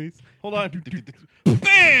 second, please. Hold on.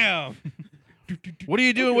 Bam! What are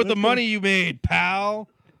you doing with the money you made, pal?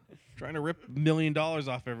 Trying to rip $1 million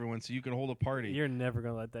off everyone so you can hold a party. you're never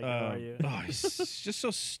gonna let that go, are you? Oh, he's just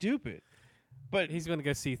so stupid. But He's gonna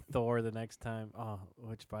go see Thor the next time. Oh,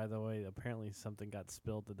 which by the way, apparently something got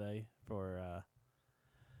spilled today for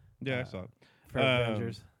yeah, I saw it. for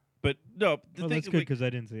Avengers. But no, the Oh, thing, that's good because I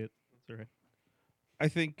didn't see it. That's all right. I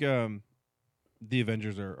think the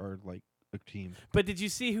Avengers are like a team. But did you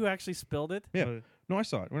see who actually spilled it? Yeah. No, I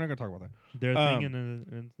saw it. We're not gonna talk about that. Their thing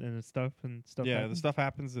and the stuff and stuff. Yeah, the happens? stuff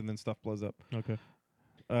happens and then stuff blows up. Okay.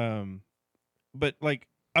 But like,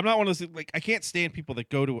 I'm not one of those like I can't stand people that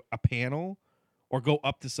go to a panel or go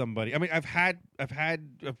up to somebody. I mean, I've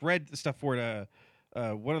read the stuff for it.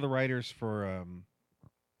 One of the writers for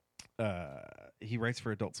he writes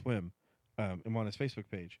for Adult Swim. I'm on his Facebook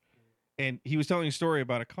page. And he was telling a story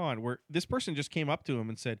about a con where this person just came up to him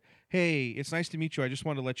and said, hey, it's nice to meet you. I just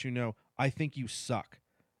wanted to let you know, I think you suck.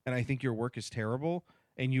 And I think your work is terrible.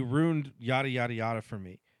 And you ruined yada, yada, yada for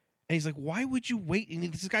me. And he's like, why would you wait? And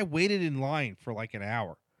this guy waited in line for like an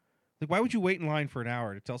hour. Like, why would you wait in line for an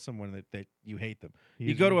hour to tell someone that you hate them? You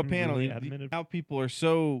He's go to a really panel, adamant now people are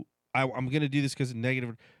so, I'm going to do this because of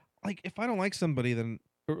negative. Like, if I don't like somebody then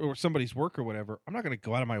or somebody's work or whatever, I'm not going to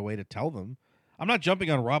go out of my way to tell them. I'm not jumping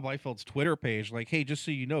on Rob Liefeld's Twitter page like, hey, just so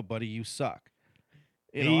you know, buddy, you suck.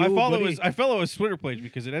 You know, Hey, yo, I follow his Twitter page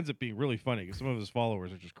because it ends up being really funny because some of his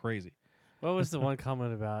followers are just crazy. What was the one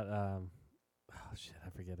comment about? Oh shit, I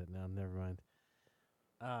forget it now. Never mind.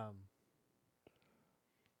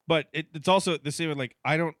 But it's also the same with like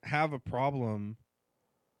I don't have a problem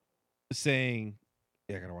saying,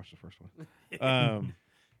 yeah, I gotta watch the first one.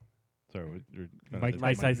 Sorry, Mike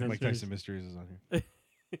Tyson Mike Mysteries. Tyson Mysteries is on here.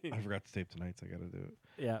 I forgot to tape tonight, so I gotta do it.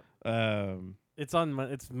 Yeah, it's on.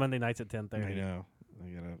 It's Monday nights at 10:30. I know.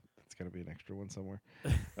 It's gotta be an extra one somewhere.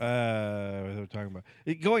 What are we talking about?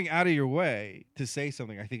 Going out of your way to say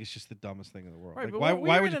something, I think it's just the dumbest thing in the world. Right, like, but why we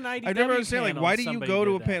were would in you? an I never IDW understand. Like, panel why and do you somebody go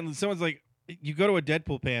to did a that. panel? Someone's like, you go to a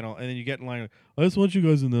Deadpool panel and then you get in line. I just want you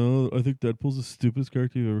guys to know I think Deadpool's the stupidest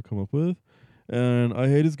character you've ever come up with, and I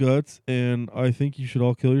hate his guts, and I think you should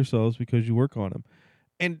all kill yourselves because you work on him.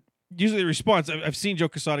 And usually the response I've seen Joe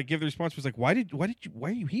Quesada give the response was like, why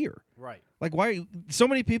are you here? Right. Like, why? So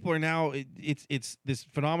many people are now. It's this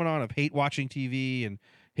phenomenon of hate watching TV and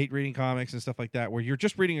hate reading comics and stuff like that, where you're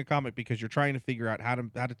just reading a comic because you're trying to figure out how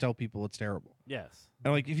to tell people it's terrible. Yes.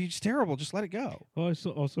 And like, if it's terrible, just let it go. Well,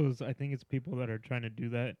 I think it's people that are trying to do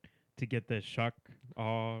that to get the shock.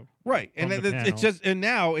 Right, and From the it's panel. just, and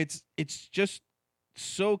now it's just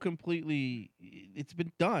so completely. It's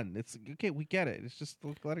been done. It's okay. We get it. It's just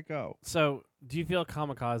let it go. So, do you feel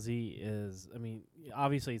Kamikaze is? I mean,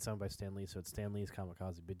 obviously it's owned by Stan Lee, so it's Stan Lee's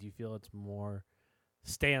Kamikaze. But do you feel it's more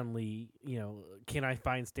Stan Lee? You know, can I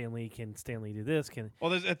find Stan Lee? Can Stan Lee do this? Can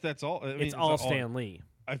Well, that's all. I mean, it's all Stan Lee?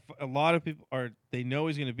 A lot of people they know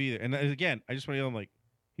he's going to be there. And again, I just want to yell him like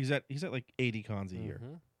he's at like 80 cons a year.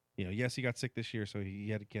 Mhm. You know, yes, he got sick this year, so he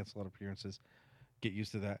had to cancel a lot of appearances. Get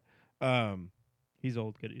used to that. He's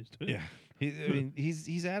old. Get used to it. Yeah,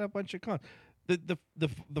 he's at a bunch of cons.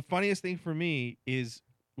 The funniest thing for me is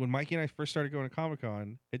when Mikey and I first started going to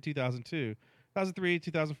Comic-Con in 2002, 2003,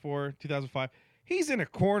 2004, 2005. He's in a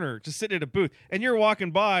corner, just sitting at a booth, and you're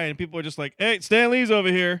walking by, and people are just like, "Hey, Stan Lee's over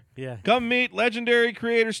here. Yeah. Come meet legendary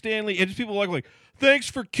creator Stan Lee." And just people like, "Thanks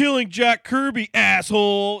for killing Jack Kirby,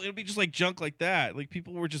 asshole." It'd be just like junk like that. Like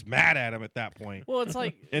people were just mad at him at that point. Well, it's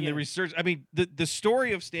like And yeah. the research, I mean, the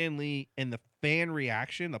story of Stan Lee and the fan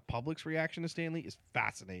reaction, the public's reaction to Stan Lee is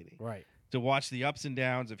fascinating. Right. To watch the ups and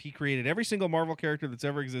downs of he created every single Marvel character that's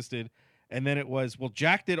ever existed, and then it was, well,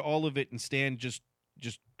 Jack did all of it, and Stan just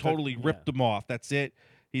totally ripped him off. That's it.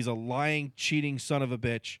 He's a lying, cheating son of a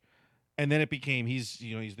bitch. And then it became he's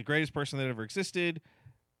the greatest person that ever existed.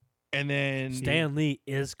 And then Stan Lee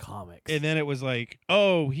is comics. and then it was like,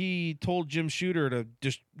 oh, he told Jim Shooter to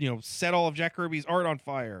just, set all of Jack Kirby's art on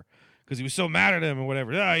fire because he was so mad at him and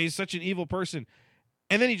whatever. He's such an evil person.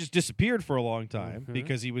 And then he just disappeared for a long time Mhm.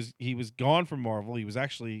 because he was gone from Marvel. He was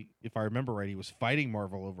actually, if I remember right, he was fighting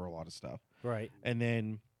Marvel over a lot of stuff. right. And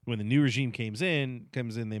then when the new regime comes in,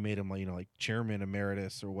 they made him like chairman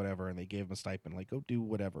emeritus or whatever, and they gave him a stipend, like go do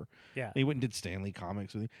whatever. Yeah. And he went and did Stan Lee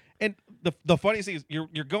comics with him. And the funniest thing is you're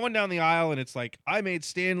going down the aisle and it's like, I made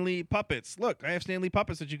Stan Lee puppets. Look, I have Stan Lee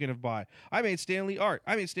puppets that you can buy. I made Stan Lee art.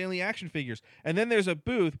 I made Stan Lee action figures. And then there's a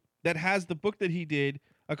booth that has the book that he did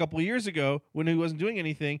a couple of years ago when he wasn't doing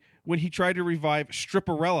anything, when he tried to revive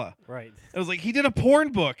Stripperella. Right. It was like he did a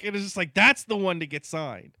porn book. It was just like that's the one to get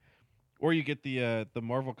signed. Or you get the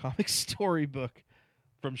Marvel Comics storybook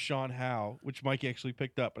from Sean Howe, which Mike actually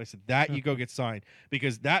picked up. But I said that you go get signed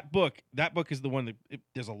because that book is the one that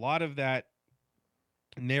there's a lot of that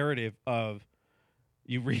narrative of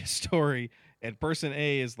you read a story and person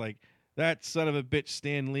A is like, that son of a bitch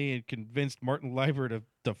Stan Lee had convinced Martin Leiber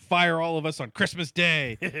to fire all of us on Christmas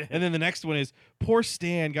Day. And then the next one is poor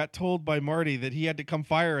Stan got told by Marty that he had to come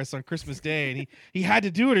fire us on Christmas Day, and he had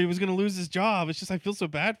to do it or he was going to lose his job. It's just I feel so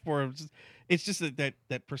bad for him. It's just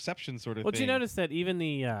that perception sort of Well, thing. did you notice that even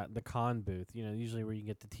the con booth, usually where you can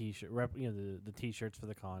get the T-shirt, the T-shirts for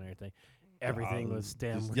the con and everything was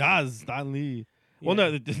Stan. Stan Lee. Yeah, Well,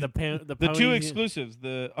 no, the the two ponies- exclusives,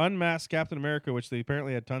 the unmasked Captain America, which they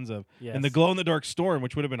apparently had tons of, Yes. and the glow in the dark Storm,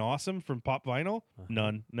 which would have been awesome from Pop Vinyl.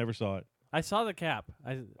 None, never saw it. I saw the cap.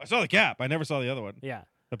 I saw the cap. I never saw the other one. Yeah.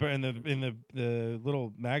 In the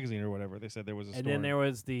little magazine or whatever, they said there was a And Storm. then there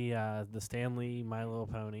was the Stan Lee My Little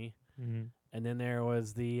Pony, Mm-hmm. and then there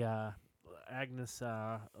was the Agnes.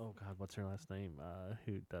 Oh God, what's her last name?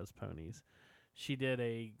 Who does ponies? She did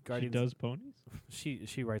a She Guardians. does ponies.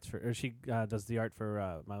 She writes for, or she does the art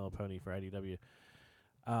for My Little Pony for IDW.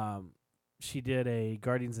 She did a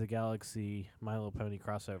Guardians of the Galaxy My Little Pony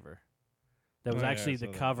crossover. That was Oh, yeah, actually I the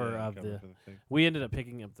saw that. cover Yeah, of cover the. for thing. We ended up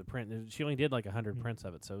picking up the print. She only did like 100 Mm. prints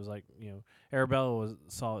of it, so it was like Arabella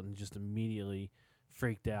saw it and just immediately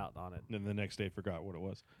freaked out on it. And then the next day forgot what it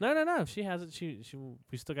was. No. She has it.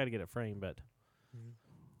 We still got to get it framed, but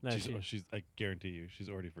no, She's I guarantee you, she's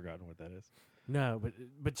already forgotten what that is. no,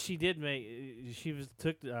 but she did make. She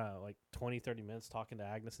took like 20-30 minutes talking to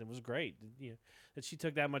Agnes, and it was great. That she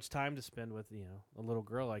took that much time to spend with a little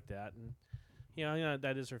girl like that, and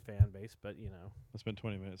that is her fan base. But I spent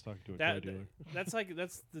 20 minutes talking to a that toy dealer.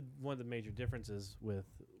 that's one of the major differences with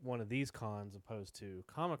one of these cons opposed to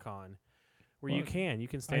Comic-Con, where you Well,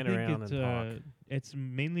 can stand I think around it's, and talk. It's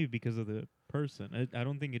mainly because of the person. I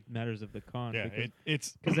don't think it matters of the con. Yeah, because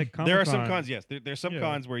it's 'cause at there are some Comic-Con- cons. Yes, there's some Yeah.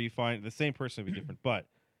 cons where you find the same person will be different, but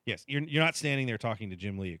yes, you're not standing there talking to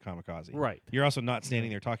Jim Lee at Kamikaze. Right. You're also not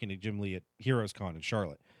standing there talking to Jim Lee at Heroes Con in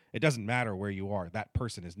Charlotte. It doesn't matter where you are. That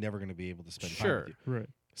person is never going to be able to spend time Sure. with you. Right.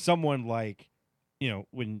 Someone like,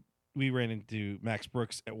 when we ran into Max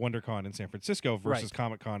Brooks at WonderCon in San Francisco versus Right.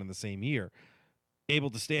 Comic-Con in the same year, able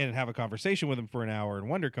to stand and have a conversation with him for an hour in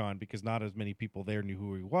WonderCon because not as many people there knew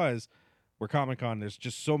who he was. Where Comic-Con, there's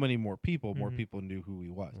just so many more people. More Mhm. people knew who he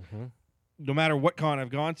was. Mm-hmm. No matter what con I've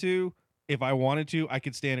gone to, if I wanted to, I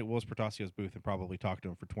could stand at Willis Portacio's booth and probably talk to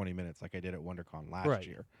him for 20 minutes like I did at WonderCon last Right.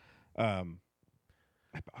 year.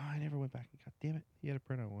 I never went back. God damn it. He had a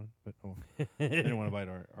print on one, but I didn't want to buy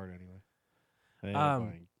art anyway. I ended up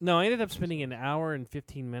buying- No, I ended up spending an hour and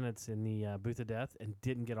 15 minutes in the Booth of Death and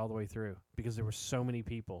didn't get all the way through because there were so many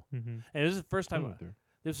people. Mm-hmm. And this is the first I time. went there.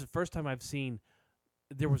 This is the first time I've seen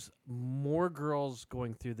there was more girls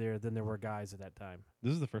going through there than there were guys at that time.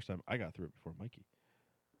 This is the first time I got through it before Mikey.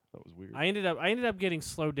 That was weird. I ended up getting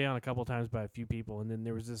slowed down a couple times by a few people, and then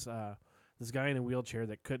there was this guy in a wheelchair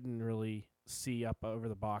that couldn't really see up over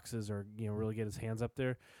the boxes or really get his hands up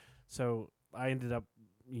there. So I ended up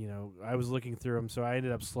I was looking through them, so I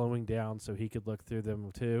ended up slowing down so he could look through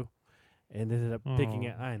them too, and ended up picking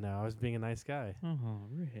it. Aw. I know I was being a nice guy, Oh,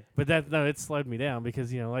 Rick. but it slowed me down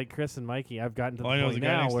because like Chris and Mikey, I've gotten to the All I know is point the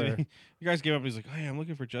guy now next to where me. You guys came up and he's like, "Hey, I'm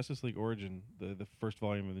looking for Justice League Origin, the first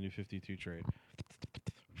volume of the New 52 trade."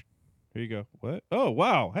 Here you go. What? Oh,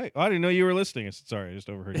 wow. Hey, I didn't know you were listening. I said, sorry, I just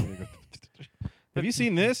overheard you. Have you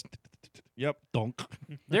seen this? Yep. Donk.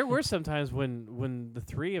 there were some times when the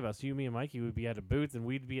three of us, you, me, and Mikey, would be at a booth and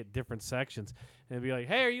we'd be at different sections and it'd be like,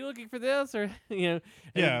 "Hey, are you looking for this?" Or and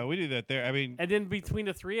Yeah, we do that there. I mean, and then between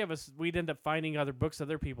the three of us, we'd end up finding other books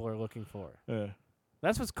other people are looking for.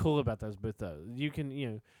 That's what's cool about those booths, though. You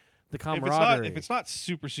can the camaraderie. if it's not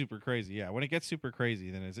super super crazy, yeah. When it gets super crazy,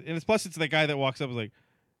 then it's plus it's the guy that walks up and is like,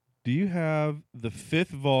 "Do you have the 5th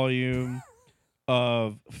volume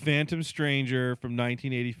of Phantom Stranger from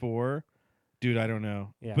 1984?" Dude, I don't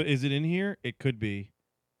know. Yeah. But is it in here? It could be.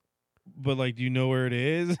 But do you know where it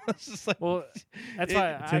is? It's just like, well, that's it-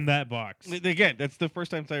 why It's in that box. again, that's the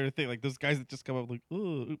first time I ever think those guys that just come up like,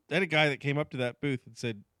 "Ooh." I had a guy that came up to that booth and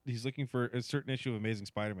said he's looking for a certain issue of Amazing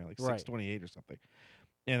Spider-Man, like Right. 628 or something.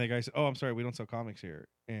 And the guy said, "Oh, I'm sorry, we don't sell comics here."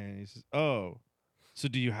 And he says, "Oh, so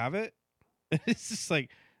do you have it?" It's just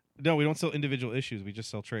like, "No, we don't sell individual issues. We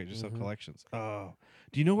just sell trades, just sell Mhm. collections." Oh,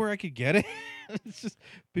 do you know where I could get it? It's just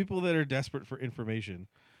people that are desperate for information.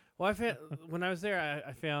 Well, I found when I was there,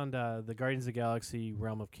 I found the Guardians of the Galaxy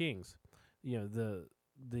Realm of Kings, the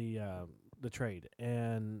trade,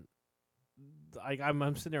 and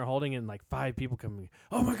I'm sitting there holding it, and like 5 people come.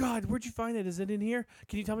 "Oh my God, where'd you find it? Is it in here?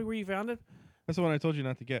 Can you tell me where you found it?" That's the one I told you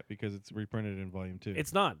not to get because it's reprinted in volume 2.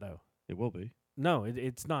 It's not though. It will be. No,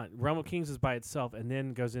 it's not. Realm of Kings is by itself, and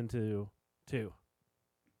then goes into 2.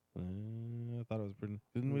 I thought it was pretty.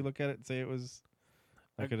 Didn't we look at it and say it was?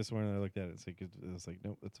 I I- could have sworn that I looked at it and said it was like,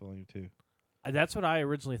 nope, that's volume 2. That's what I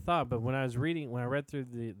originally thought, but when I read through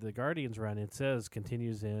the Guardians run, it says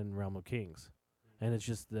continues in Realm of Kings, and it's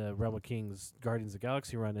just the Realm of Kings Guardians of the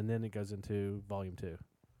Galaxy run, and then it goes into volume 2.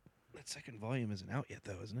 That second volume isn't out yet,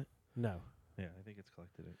 though, isn't it? No. Yeah, I think it's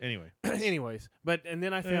collected. Anyway. Anyways, and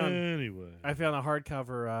then I found Anyway. a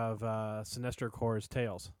hardcover of Sinestro Corps'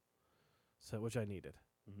 Tales, which I needed.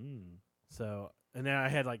 Mm. So, and then I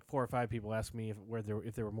had like 4 or 5 people ask me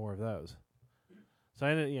if there were more of those. So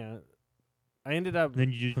I ended up.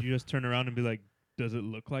 Then you just turn around and be like, "Does it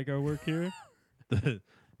look like our work here?"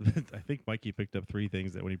 I think Mikey picked up 3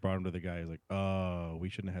 things that when he brought them to the guy, he's like, "Oh, we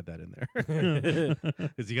shouldn't have had that in there."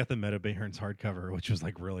 Because he got the Meta Barons hardcover, which was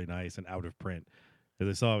like really nice and out of print. As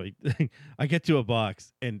I saw, I get to a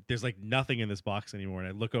box and there's like nothing in this box anymore. And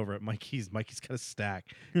I look over at Mikey's. Mikey's got a stack.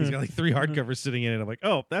 He's got like 3 hardcovers sitting in it. I'm like,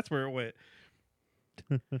 oh, that's where it went.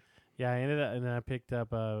 Yeah, I ended up, and then I picked up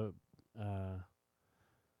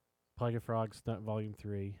Plague of Frogs Volume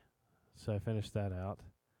 3, so I finished that out.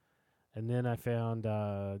 And then I found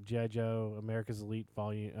G.I. Joe America's Elite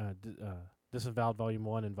Volume Disavowed Volume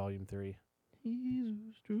 1 and Volume 3.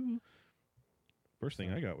 First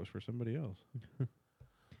thing I got was for somebody else.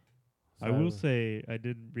 I will say I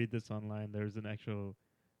did read this online. There's an actual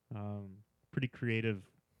pretty creative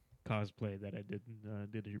cosplay that I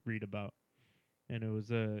did read about, and it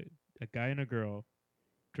was a guy and a girl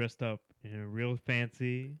dressed up in a real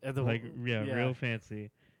fancy, real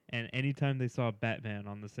fancy. And anytime they saw Batman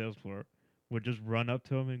on the sales floor, would just run up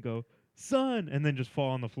to him and go, "Son," and then just fall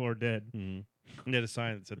on the floor dead. Mm. They had a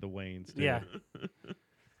sign that said the Waynes. too. Yeah.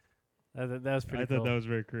 That was pretty I cool. thought that was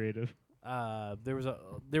very creative. There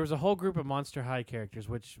was a whole group of Monster High characters,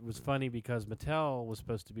 which was funny because Mattel was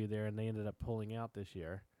supposed to be there, and they ended up pulling out this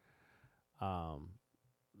year. I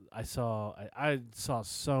saw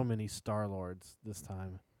so many Star-Lords this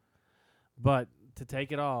time, but to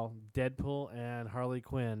take it all, Deadpool and Harley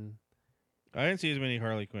Quinn. I didn't see as many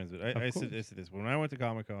Harley Quinns, but I Of said course. this. When I went to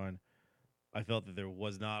Comic-Con, I felt that there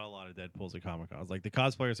was not a lot of Deadpools at Comic-Con. I was like, the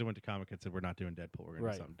cosplayers that went to Comic-Con said, we're not doing Deadpool. We're going to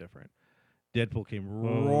Right. do something different. Deadpool came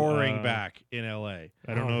Well, roaring back in L.A.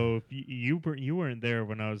 I don't Oh. know if you weren't there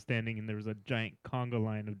when I was standing and there was a giant conga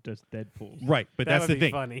line of just Deadpools. Right, but That that's would the be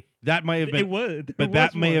thing. funny. That might have It been, was, there but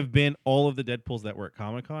that was may one. have been all of the Deadpools that were at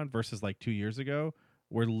Comic-Con versus like 2 years ago,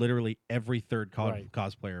 where literally every third Right.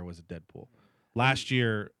 cosplayer was a Deadpool. Last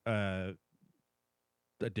year, a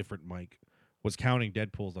different Mike was counting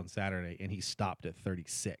Deadpools on Saturday, and he stopped at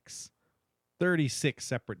 36. 36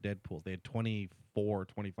 separate Deadpools. They had 24,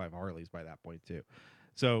 25 Harleys by that point too.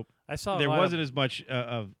 So I saw there a lot of- wasn't as much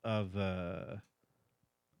of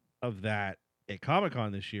that at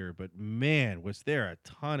Comic-Con this year, but man, was there a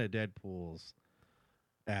ton of Deadpools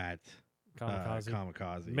at Kamikaze.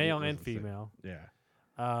 Kamikaze. Male It was and insane. female. Yeah.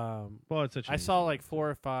 Well, it's such. I saw like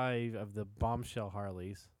 4 or 5 of the Bombshell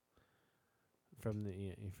Harleys from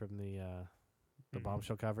the Mhm.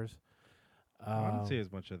 Bombshell covers. I didn't see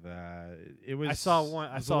as much of that. It was. I saw one.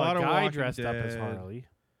 I there's saw lot a of guy Walking dressed up as Dead. Harley,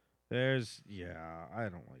 I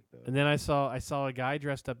don't like that. and then I saw a guy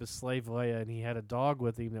dressed up as Slave Leia, and he had a dog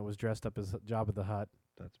with him that was dressed up as Jabba the Hutt.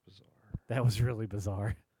 That's bizarre. That was really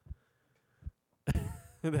bizarre.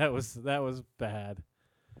 that was bad.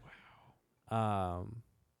 Wow.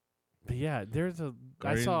 But yeah, I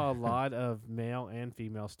Guardian- saw a lot of male and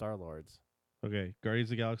female Star Lords. Okay, Guardians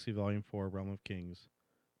of the Galaxy Volume 4, Realm of Kings,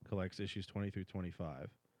 collects issues 20 through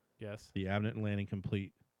 25. Yes. The Abnett and Landing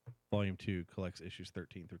Complete, Volume 2, collects issues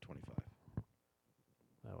 13 through 25.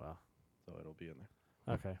 Oh well. So it'll be in there.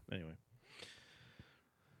 Okay. Anyway.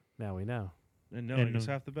 Now we know. And no, And it's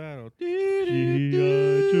no- half the battle. G.I.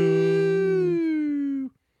 Joe.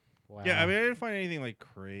 Wow. Yeah, I mean, I didn't find anything like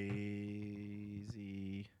crazy.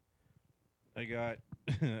 I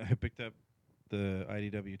I picked up the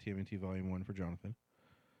IDW TMNT Volume 1 for Jonathan.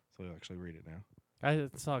 So I'll actually read it now. I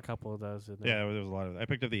saw a couple of those in there. Yeah, there was a lot of. I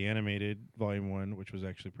picked up the animated Volume 1, which was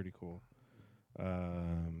actually pretty cool. I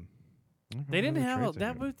don't They didn't remember the have trades I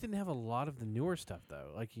that got. booth didn't have a lot of the newer stuff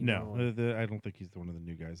though. Like No, I don't think he's one of the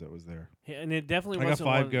new guys that was there. and it definitely I got wasn't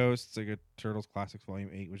 5 one, Ghosts. I got Turtles Classics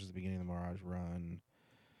Volume 8, which is the beginning of the Mirage run.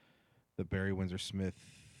 The Barry Windsor Smith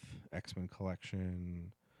X-Men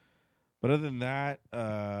collection. But other than that, So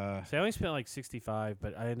I only spent like 65,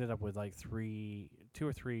 but I ended up with like 2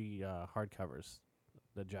 or 3 hardcovers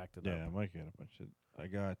that jacked it yeah, up. Mike got a bunch of.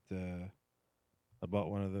 I bought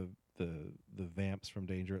one of the vamps from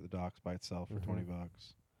Danger at the Docks by itself for $20.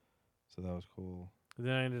 So that was cool. And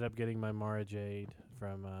then I ended up getting my Mara Jade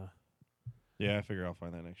from. Yeah, I figure I'll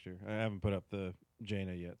find that next year. I haven't put up the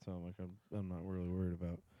Jaina yet, so I'm not really worried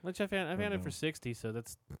about. Which I found it no. for $60, so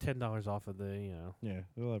that's $10 off of the Yeah,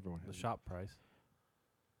 well, everyone the has it. shop price.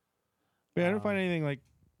 But yeah, I didn't find Um, anything like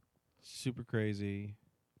super crazy.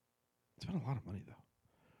 It's been a lot of money though.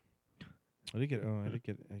 I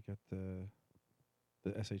got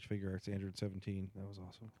the SH Figure Arts Android 17. That was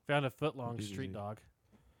awesome. Found a foot-long DDZ. street dog.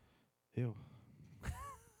 Ew.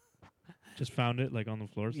 Just found it like on the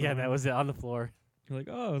floor. Yeah, that somewhere. was it on the floor. You're like,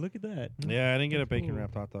 oh, look at that. Yeah, I didn't get a That's bacon cool.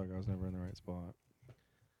 wrapped hot dog. I was never in the right spot.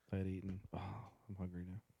 I had eaten. Oh, I'm hungry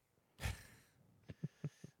now.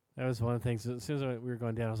 That was one of the things. As soon as we were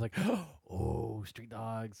going down, I was like, "Oh, street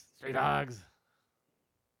dogs, street dogs."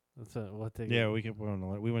 That's what they. Yeah,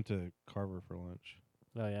 we went to Carver for lunch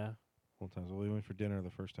Oh yeah. one time. So we went for dinner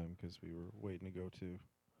the first time because we were waiting to go to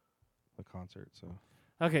a concert. So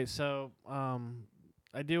Okay, so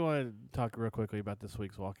I do want to talk real quickly about this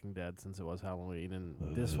week's Walking Dead since it was Halloween,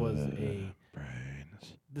 and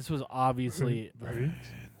this was obviously a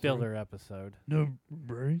filler episode. No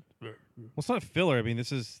brain. Well, it's not filler. I mean,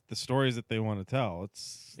 this is the stories that they want to tell.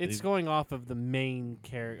 It's they- going off of the main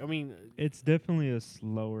character. I mean, It's definitely a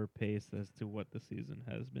slower pace as to what the season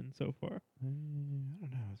has been so far. I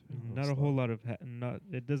don't know. It's been Not a slow. whole lot of not.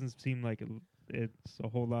 It doesn't seem like it's a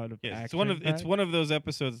whole lot of. Yeah, it's action-packed. one of those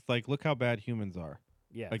episodes. It's like, look how bad humans are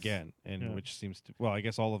yes. again, and Yeah. which seems to. Well, I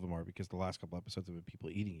guess all of them are because the last couple episodes have been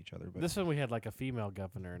people eating each other. But This one we had like a female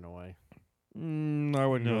governor in a way. I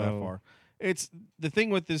wouldn't go that No. far. It's the thing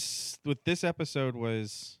with this episode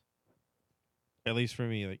was, at least for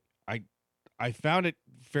me, like I found it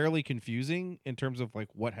fairly confusing in terms of like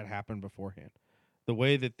what had happened beforehand. The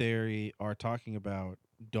way that they are talking about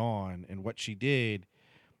Dawn and what she did,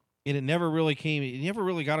 and it never really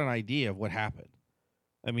got an idea of what happened.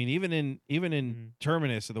 I mean, even in Mhm.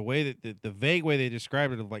 Terminus, the way that the vague way they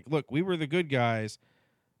described it of like, look, we were the good guys,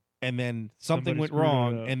 and then something Somebody went screwed it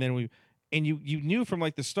wrong, up. and then you knew from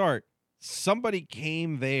like the start somebody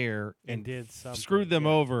came there and did something, screwed them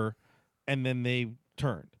yeah. over, and then they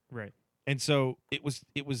turned. Right. And so it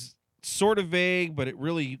was sort of vague, but it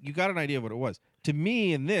really, you got an idea of what it was. To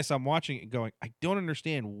me, in this, I'm watching it going, I don't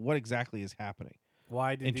understand what exactly is happening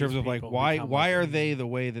Why did in these terms of like people why become why like are this? they the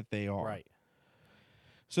way that they are? Right.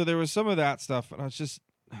 So there was some of that stuff, and I was just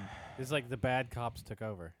It's like the bad cops took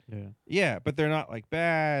over. Yeah. yeah, but they're not like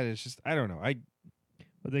bad. It's just I don't know.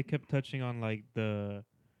 But they kept touching on like the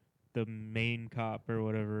main cop or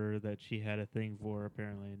whatever that she had a thing for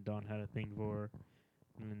apparently, and Dawn had a thing for.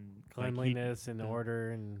 And like, he- Cleanliness and the-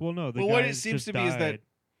 order and well, no, the Well, guy what it seems just to be is that died,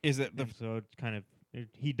 is that the and so it kind of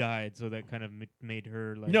he died, so that kind of made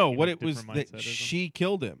her like no, in what a it was different that mindset or something. she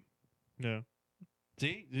killed him. Yeah.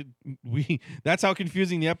 See, that's how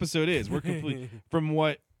confusing the episode is. We're complete. From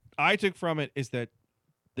what I took from it is that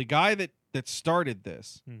the guy that started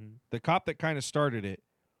this, Mm-hmm. the cop that kind of started it,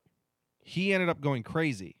 he ended up going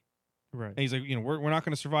crazy. Right. And he's like, we're not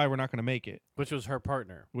going to survive. We're not going to make it, which was her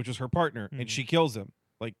partner. which was her partner, Mhm. and she kills him.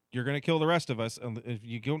 Like, you're going to kill the rest of us, and if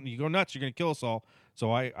you go nuts, you're going to kill us all.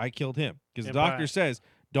 So I killed him because the And doctor by- says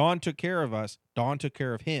Dawn took care of us. Dawn took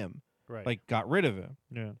care of him. Right. Like, got rid of him.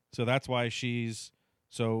 Yeah. So that's why she's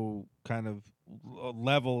so kind of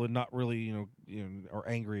level and not really, or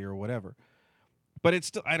angry or whatever. But it's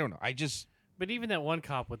still, I don't know. but even that one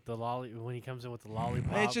cop with the lolly when he comes in with the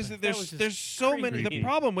lollipop. It's just that was just there's so many. The creepy.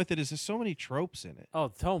 problem with it is there's so many tropes in it.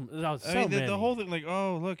 Oh, so I mean, the whole thing, like,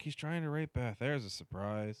 oh, look, he's trying to rape Beth. There's a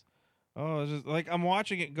surprise. Oh, it's just like I'm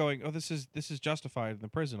watching it, going, oh, this is justified in the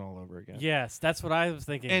prison all over again. Yes, that's what I was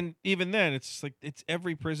thinking. And even then, it's just like it's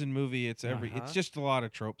every prison movie. It's Uh-huh. it's just a lot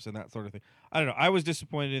of tropes and that sort of thing. I don't know. I was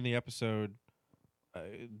disappointed in the episode.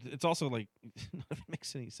 It's also like none of it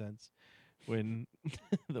makes any sense when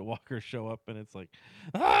the walkers show up and it's like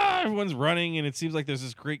everyone's running and it seems like there's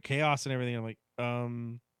this great chaos and everything. I'm like,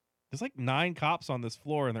 there's like 9 cops on this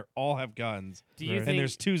floor and they all have guns. do you Right. And think?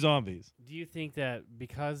 there's 2 zombies. Do you think that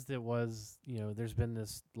because there was, there's been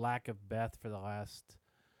this lack of Beth for the last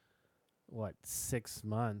 6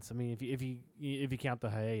 months? I mean, if you count the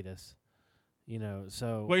hiatus,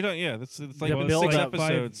 so Well, you don't. Yeah, it's like The been build 6 up-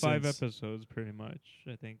 episodes. Five since- episodes, pretty much.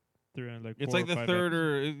 I think like It's 4 like or the 5 third episodes.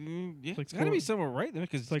 or yeah, It's like it's got to be 4 somewhere right there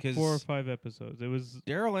because It's like 4 or 5 episodes. It was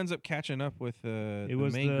Daryl ends up catching up with the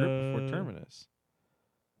was main group before the- Terminus.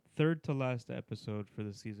 third to last episode for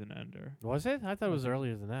the season ender. was it? I thought it was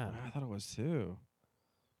earlier than that. I thought it was too.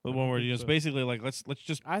 The I one where think it's so. basically like let's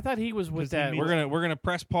just I thought he was with 'Cause he that. meets- we're gonna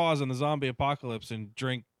press pause on the zombie apocalypse and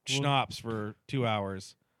drink Well- schnapps for 2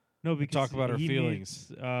 hours. No, because talk about our he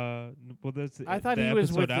feelings. meets, well, that's I thought the he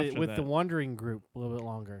was episode with after the that. Wandering group a little bit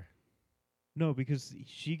longer. No, because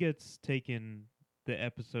she gets taken the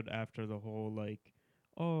episode after the whole like,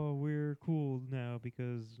 oh, we're cool now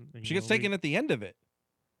because She gets taken at the end of it.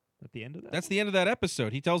 at the end of that. That's the end of that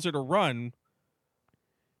episode. He tells her to run,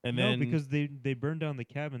 and no, then because they burn down the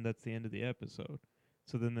cabin. That's the end of the episode.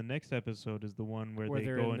 So then the next episode is the one where, Where they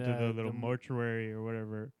they're go in into the the little m- mortuary or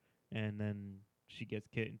whatever, and then she gets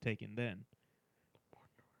taken. Then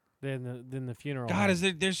Then the funeral. God, home. is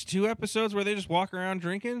there's 2 episodes where they just walk around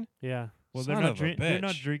drinking? Yeah. well, Son they're not of a they're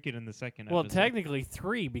not bitch. drinking in the second. Well, episode. technically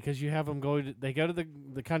 3 because you have them they go to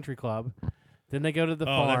the country club, then they go to the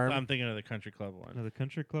Oh, farm. I'm thinking of the country club one. No, the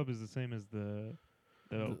country club is the same as the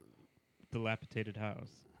The- dilapidated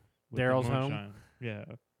house. with the Daryl's home? moonshine. Yeah,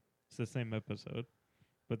 it's the same episode.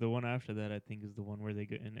 But the one after that, I think, is the one where they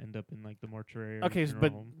go and end up in like the mortuary. Or Okay, funeral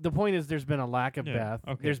but home. the point is, there's been a lack of Yeah, Beth.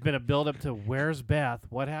 okay, There's been a build up to where's Beth?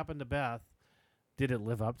 What happened to Beth? Did it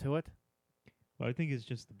live up to it? Well, I think it's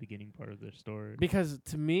just the beginning part of their story. Because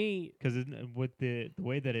to me, Because with the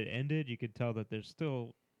way that it ended, you could tell that there's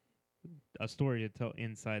still a story to tell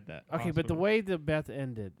inside that. okay, but the hospital. way that Beth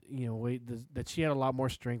ended, that she had a lot more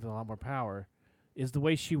strength and a lot more power, is the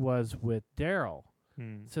way she was with Daryl.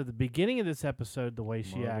 Hmm. So the beginning of this episode, the way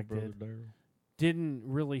she Marvel acted, Brother Daryl. didn't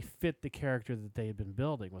really fit the character that they had been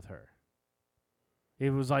building with her. It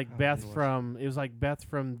was like Oh, Beth it was.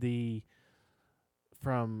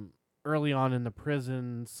 from early on in the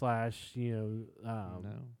prison /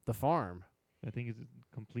 No, the farm. I think it's a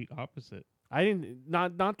complete opposite. I didn't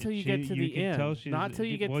not till you get to the can end. tell she's- Not till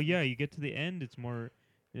you get. Well, yeah, you get to the end. It's more,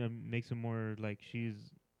 makes it more like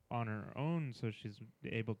she's on her own, so she's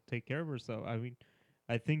able to take care of herself. I mean,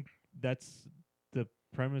 I think that's the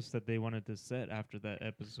premise that they wanted to set after that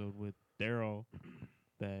episode with Daryl.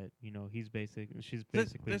 That she's basically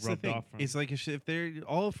That's the rubbed thing. off from. It's like if they're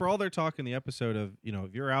all their talk in the episode of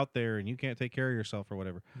if you're out there and you can't take care of yourself or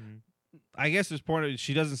whatever. Mhm. I guess there's point of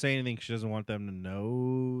she doesn't say anything. 'Cause she doesn't want them to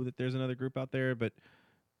know that there's another group out there. But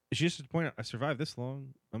She just to point out, I survived this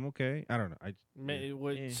long. I'm okay. I don't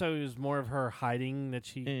know. So it was more of her hiding that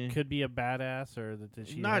she could be a badass, or that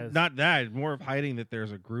she has... not that. More of hiding that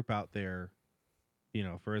there's a group out there.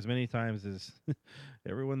 For as many times as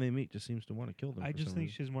everyone they meet just seems to want to kill them. I for just some think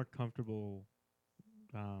reason. she's more comfortable,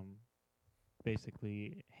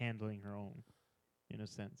 basically handling her own, in a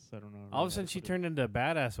sense. I don't know. All of a sudden, she turned into a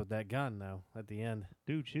badass with that gun, though, at the end.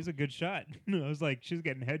 Dude, she's a good shot. I was like, she's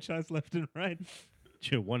getting headshots left and right.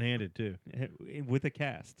 She one-handed too. With a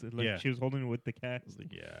cast. Like, Yeah. she was holding it with the cast.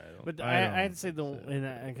 But I had to say, and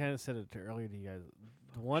I kind of said it earlier to you guys,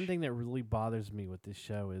 the one thing that really bothers me with this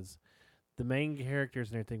show is the main characters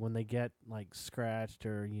and everything, when they get, like, scratched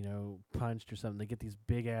or, punched or something, they get these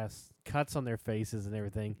big-ass cuts on their faces and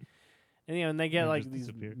everything. And, and they get, They like, just these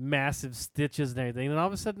disappear. massive stitches and everything. And all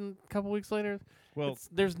of a sudden, a couple weeks later, Well,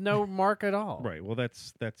 there's no mark at all. right. Well,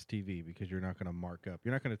 that's TV because you're not going to mark up.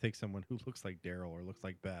 You're not going to take someone who looks like Daryl or looks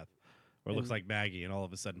like Beth or looks And- like Maggie and all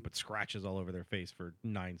of a sudden put scratches all over their face for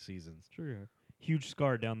 9 seasons. Sure. Huge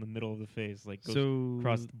scar down the middle of the face, like goes So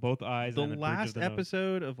across both eyes. the and the bridge last of the nose.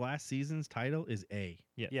 episode of last season's title is A.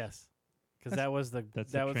 Yes. Because that was the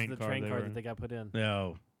that's the train car train they car were that in. they got put in.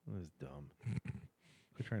 No, it was dumb.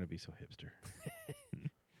 We're trying to be so hipster.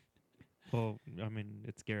 Well, I mean,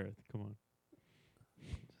 it's Gareth. Come on.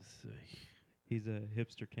 He's a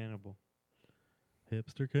hipster cannibal.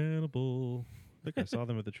 Hipster cannibal. I think I saw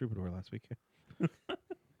them at the Troubadour last weekend.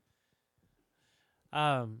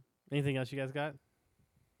 Anything else you guys got?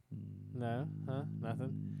 No? Huh?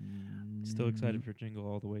 Nothing? Still excited for Jingle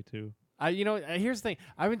All the Way, too. Here's the thing.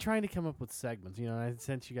 I've been trying to come up with segments. And I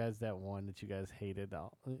sent you guys that one that you guys hated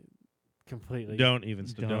completely. Don't even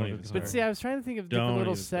Don't even start. start. But see, I was trying to think of different Don't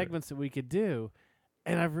little even start. segments that we could do,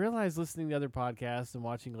 and I've realized listening to other podcasts and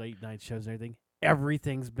watching late night shows and everything,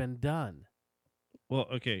 everything's been done. Well,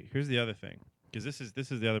 okay. Here's the other thing, because this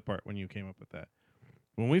is the other part when you came up with that.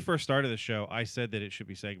 When we first started the show, I said that it should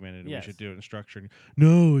be segmented and Yes. we should do it in structure.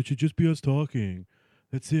 No, it should just be us talking.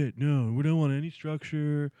 That's it. No, we don't want any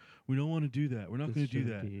structure. We don't want to do that. We're not going to do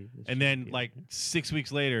that. And then, like 6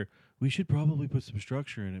 weeks later, we should probably put some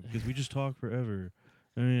structure in it because we just talk forever.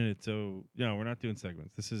 So we're not doing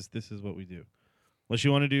segments. This is what we do. Unless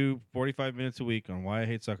you want to do 45 minutes a week on Why I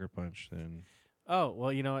Hate Sucker Punch, then Oh,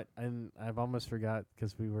 well, you know what? I've almost forgot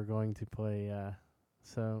because we were going to play.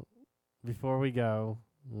 So before we go,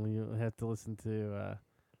 we have to listen to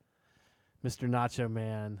Mr. Nacho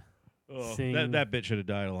Man sing that bitch should have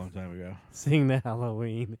died a long time ago. sing the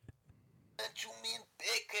Halloween. Nacho Man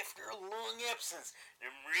back after a long absence.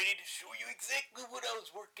 I'm ready to show you exactly what I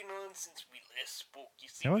was working on since we last spoke. You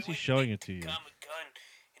see, How we is he went showing back it to you? Comic-Con,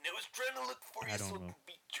 and I was trying to look for I you don't so I know. could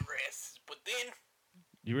beat your asses, but then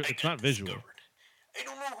It's I not got visual. discovered. I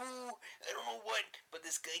don't know who, I don't know what, but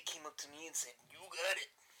this guy came up to me and said, "You got it.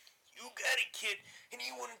 You got it, kid." And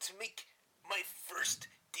he wanted to make my first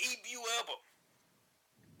debut album.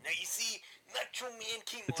 Now you see, Nacho Man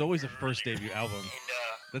came It's on always a here first earlier, debut album. and,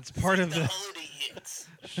 That's part sang of the. holiday hits.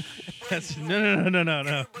 That's Well, no.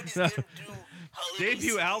 everybody's gonna do holiday Debut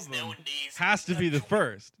songs album nowadays. has to be the Nacho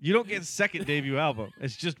first. You don't get a second debut album.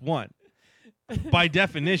 It's just one. By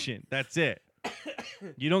definition, that's it.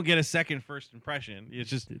 You don't get a second first impression. It's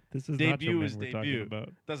just This is debut Nacho Man is we're debut. talking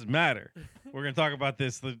about. Doesn't matter. We're going to talk about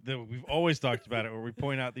this. We've always talked about it, where we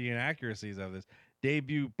point out the inaccuracies of this.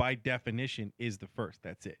 Debut, by definition, is the first.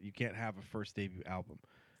 That's it. You can't have a first debut album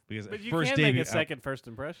because But a you first can debut make a second first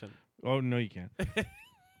impression. Oh no, you can't.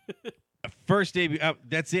 A first debut.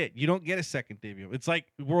 That's it. You don't get a second debut. It's like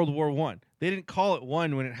World War I. They didn't call it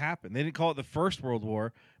one when it happened. They didn't call it the First World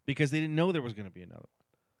War because they didn't know there was going to be another one.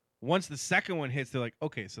 Once the second one hits, they're like,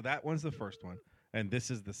 okay, so that one's the first one, and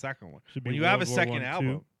this is the second one. Should When be you have a World War second I,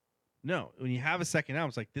 album, too. no, when you have a second album,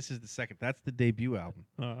 it's like this is the second. That's the debut album.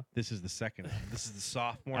 Uh, This is the second album. This is the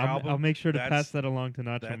sophomore I'll, album. I'll make sure to That's- pass that along to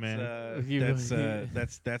Nacho That's Man. You-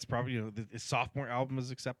 that's probably the sophomore album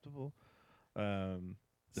is acceptable.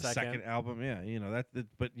 The second album, yeah,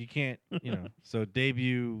 but you can't, So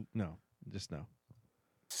debut, no, just no.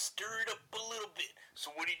 stir it up a little bit.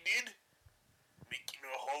 So what he did? Making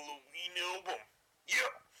a Halloween album. Yeah.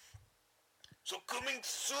 So coming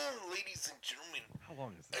soon, ladies and gentlemen. How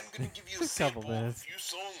long is I'm gonna give you a Couple sample of a minutes. few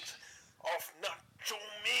songs off Nacho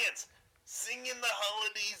Man's Singing the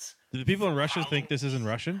Holidays. Do the people in Russia think this isn't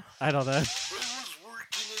Russian? I don't know. I was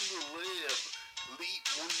working in the lab late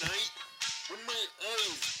one night when my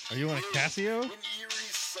eyes Are you on a filled Casio? with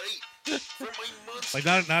eerie sight from my monster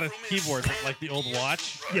Like not a from his keyboard, but like the old slammed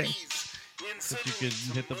watch? Yeah. rise. And That you suddenly could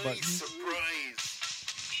some hit the nice button. Surprise.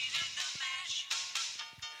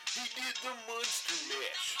 He did the monster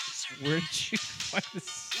mash. Where'd you find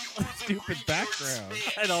this? It was stupid background?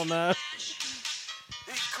 I don't know.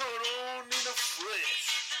 He caught on in a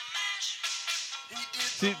flash. He did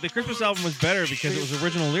See, the Christmas album was better because it was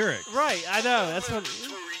original lyrics. Right, I know. That's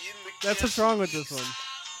what's wrong with this one.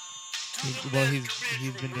 Well,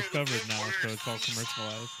 he's been discovered now, so it's all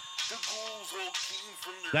commercialized.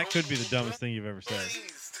 That could be the dumbest thing you've ever said.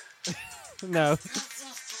 No. This is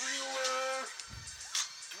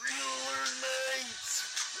Thriller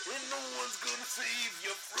nights, when no one's gonna save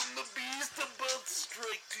you from the beast about to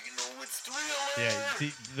strike. Do you know it's Thriller? Yeah,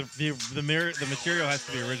 see, the material has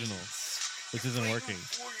to be original. This isn't working.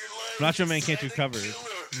 Nacho Man can't do covers.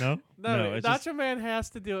 No? No, No, it's just- Nacho Man has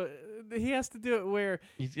to do it. He has to do it where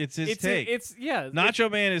It's his it's take. yeah.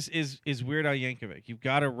 Nacho Man is Weird Al Yankovic. You've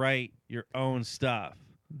got to write your own stuff.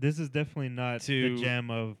 This is definitely not To- the jam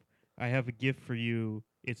of, I have a gift for you,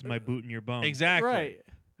 it's my boot in your bum. Exactly. Right.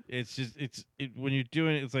 It's just when you're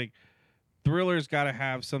doing it, it's like Thriller's got to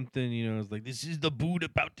have something. It's like, this is the boot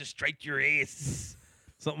about to strike your ass,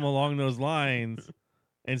 something along those lines,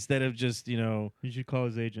 instead of just You should call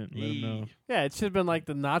his agent. Let him know. Yeah, it should have been like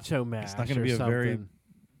the Nacho Mash. It's not going to or be a very something.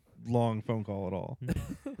 long phone call at all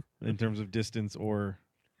in terms of distance or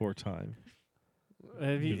time.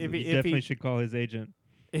 If You he definitely should call his agent.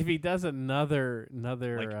 if he does another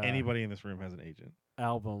Like anybody in this room has an agent.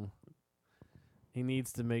 album, he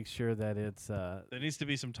needs to make sure that it's There needs to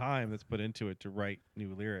be some time that's put into it to write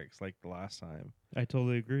new lyrics, like the last time. I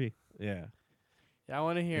totally agree. Yeah. I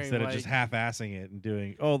want to hear Instead him of just like, half-assing it and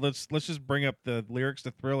doing, let's just bring up the lyrics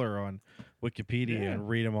to Thriller on Wikipedia Yeah. and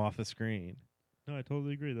read them off the screen. No, I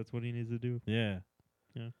totally agree. That's what he needs to do. Yeah.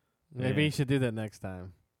 maybe Yeah. he should do that next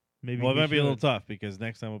time. Maybe Well, it he might be a little should. tough because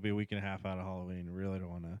next time will be a week and a half out of Halloween. We really don't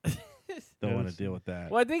want to Yes. deal with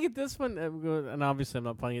that. Well, I think at this one, and obviously I'm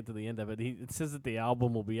not playing it to the end of it. It says that the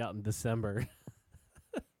album will be out in December.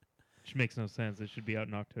 Which makes no sense. It should be out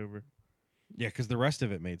in October. Yeah, because the rest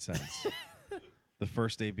of it made sense. The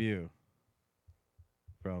first debut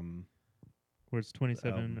from Where it's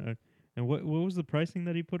 27. album. And what was the pricing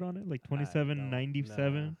that he put on it? Like I don't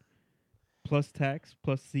 27.97 know. plus tax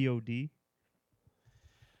plus COD.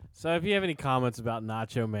 So if you have any comments about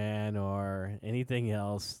Nacho Man or anything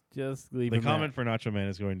else, just leave the them comment for Nacho Man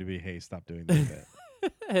is going to be, "Hey, stop doing that."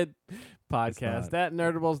 at podcast at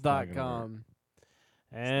not nerdables.com.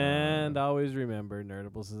 And always remember,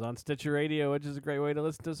 Nerdables is on Stitcher Radio, which is a great way to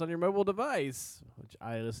listen to us on your mobile device, which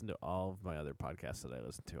I listen to all of my other podcasts that I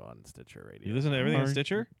listen to on Stitcher Radio. You listen to everything on Aren't-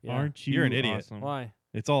 Stitcher? Yeah. Aren't you You're an idiot. awesome? Why?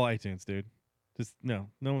 It's all iTunes, dude. Just no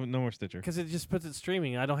more Stitcher. Because it just puts it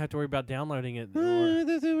streaming. I don't have to worry about downloading it. Or,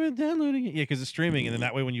 We're downloading it. Yeah, because it's streaming, and then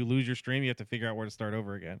that way, when you lose your stream, you have to figure out where to start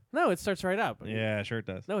over again. no, it starts right up. Yeah, sure it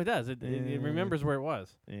does. No, it does. It Yeah. remembers where it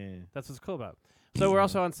was. Yeah. That's what's cool about it. So we're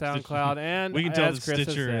also on SoundCloud, and We can tell as that Chris has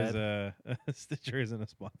Stitcher said, is Stitcher isn't a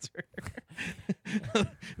sponsor. It'd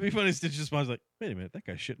be funny if Stitcher sponsor like, wait a minute, that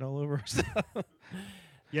guy's shitting all over our stuff.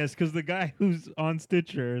 Yes, because the guy who's on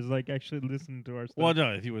Stitcher is like actually listening to our stuff. Well,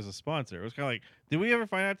 no, if he was a sponsor, it was kind of like, did we ever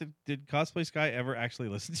find out that did Cosplay Sky ever actually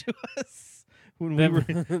listen to us when we were?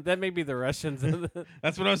 that, that may be the Russians.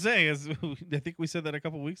 That's what I was saying. Is I think we said that a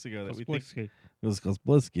couple weeks ago that we think Cosplay. it was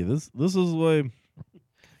Cosplay. This is why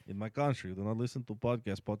in my country do not listen to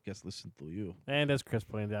podcasts. Podcasts listen to you. And as Chris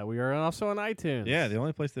pointed out, we are also on iTunes. Yeah, the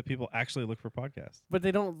only place that people actually look for podcasts. But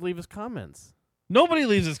they don't leave us comments. Nobody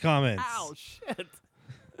leaves us comments. Ow, shit.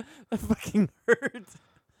 That fucking hurts.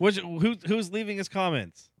 Who's leaving us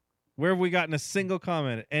comments? Where have we gotten a single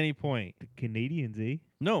comment at any point? The Canadians, eh?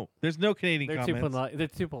 No, there's no Canadian They're comments. they're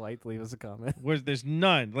too polite to leave us a comment. There's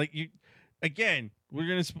none. Like you, again, we're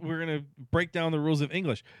gonna break down the rules of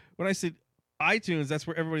English. When I said iTunes, that's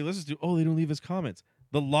where everybody listens to. Oh, they don't leave us comments.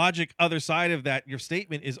 The logic other side of that, your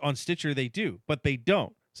statement is on Stitcher. They do, but they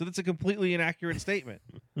don't. So that's a completely inaccurate statement.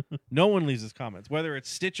 No one leaves us comments, whether it's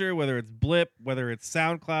Stitcher, whether it's Blip, whether it's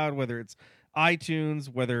SoundCloud, whether it's iTunes,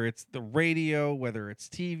 whether it's the radio, whether it's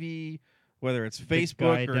TV, whether it's The Facebook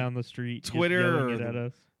guy or down the street, just Twitter yelling or it at the-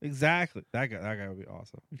 us. exactly that guy would be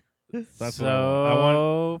awesome. That's so what I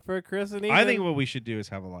want. for Chris and Ethan, I think what we should do is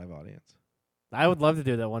have a live audience. I would love to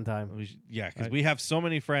do that one time. Because I- we have so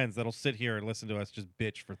many friends that'll sit here and listen to us just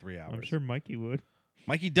bitch for 3 hours. I'm sure Mikey would.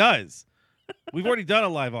 Mikey does. We've already done a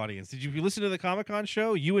live audience. Did you listen to the Comic-Con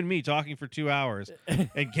show? You and me talking for 2 hours,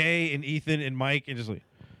 and Kay and Ethan and Mike and just like,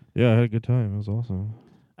 yeah, I had a good time. It was awesome.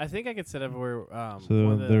 I think I could set up where So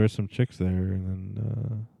one of there the, were some chicks there, and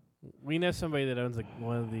then we know somebody that owns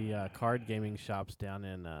one of the card gaming shops down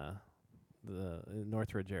in the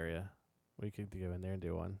Northridge area. We could go in there and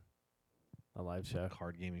do a live show.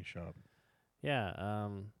 card gaming shop. Yeah.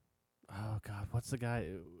 Oh God, what's the guy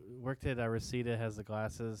who worked at Reseda? Has the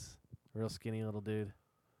glasses. Real skinny little dude.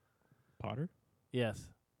 Potter? Yes.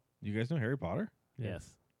 You guys know Harry Potter? Yeah. Yes.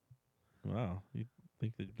 Wow. You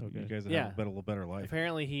think that you Okay. guys have Yeah. a little better life?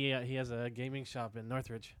 Apparently, he has a gaming shop in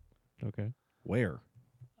Northridge. Okay. Where?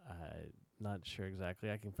 I'm not sure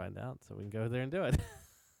exactly. I can find out, so we can go there and do it.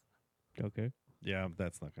 Okay. Yeah,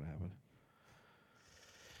 that's not going to happen.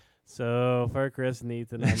 So for Chris and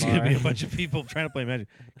Ethan, There's I'm going to be a Ari. bunch of people trying to play Magic.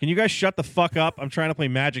 Can you guys shut the fuck up? I'm trying to play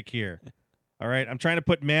Magic here. All right? I'm trying to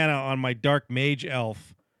put mana on my Dark Mage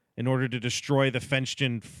Elf in order to destroy the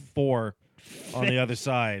Fenchton 4 on the other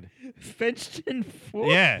side. Fenchton 4?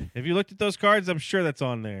 Yeah. Have you looked at those cards? I'm sure that's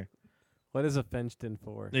on there. What is a Fenchton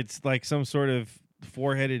for? It's like some sort of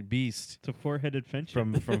four-headed beast It's a four-headed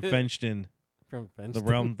Fenchton. from Fenchton, From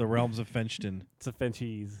Fenchton. the realms of Fenchton. It's a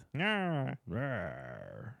Fenchies. Ah.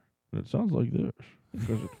 Rawr. It sounds like this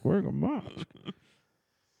because it's wearing a mask.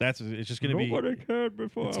 It's just going to be Nobody cared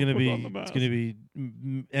before. it's I going to put be on the it's mask. going to be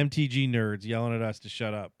MTG nerds yelling at us to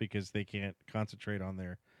shut up because they can't concentrate on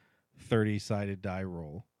their 30-sided die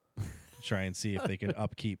roll to try and see if they can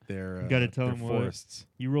upkeep their Gotta tell their 'em what. forests.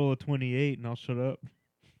 You roll a 28 and I'll shut up.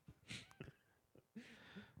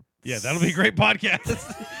 Yeah, that'll be a great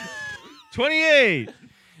podcast. 28.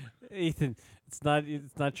 Ethan, it's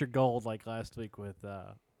not your gold like last week with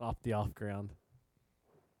off ground.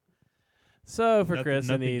 So for Chris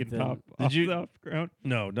and nothing Ethan, can top Did off you- the off ground.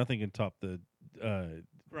 No, nothing can top the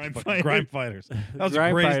Grime fucking Fighters. Grime Fighters. That was Grime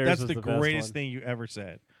the greatest. Fighters That's was the the best greatest one. thing you ever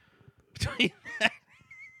said. Between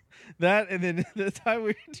that and then the time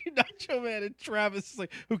we do Nacho Man and Travis is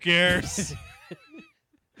like, who cares?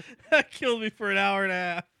 That killed me for an hour and a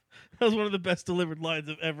half. That was one of the best delivered lines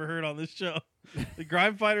I've ever heard on this show. The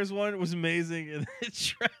Grime Fighters one was amazing, and then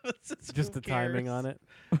Travis is just the timing on it.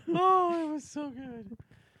 Oh, it was so good.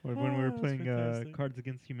 Or when we were Oh, that's playing fantastic. Cards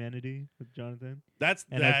Against Humanity with Jonathan. That's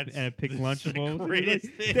And that. I picked that's the Lunchables. greatest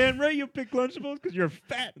thing. Damn right you pick Lunchables because you're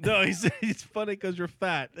fat. No, he's funny because you're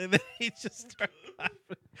fat, and then he just started laughing.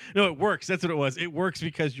 No, it works. That's what it was. It works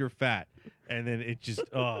because you're fat, and then it just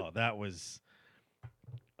it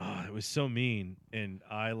was so mean, and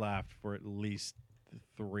I laughed for at least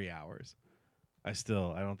 3 hours. I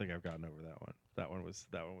don't think I've gotten over that one. That one was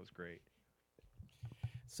great.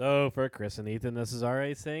 So for Chris and Ethan, this is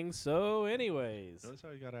RA saying so. Anyways, Notice how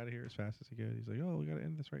he got out of here as fast as he could. He's like, "Oh, we got to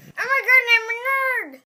end this right now." I'm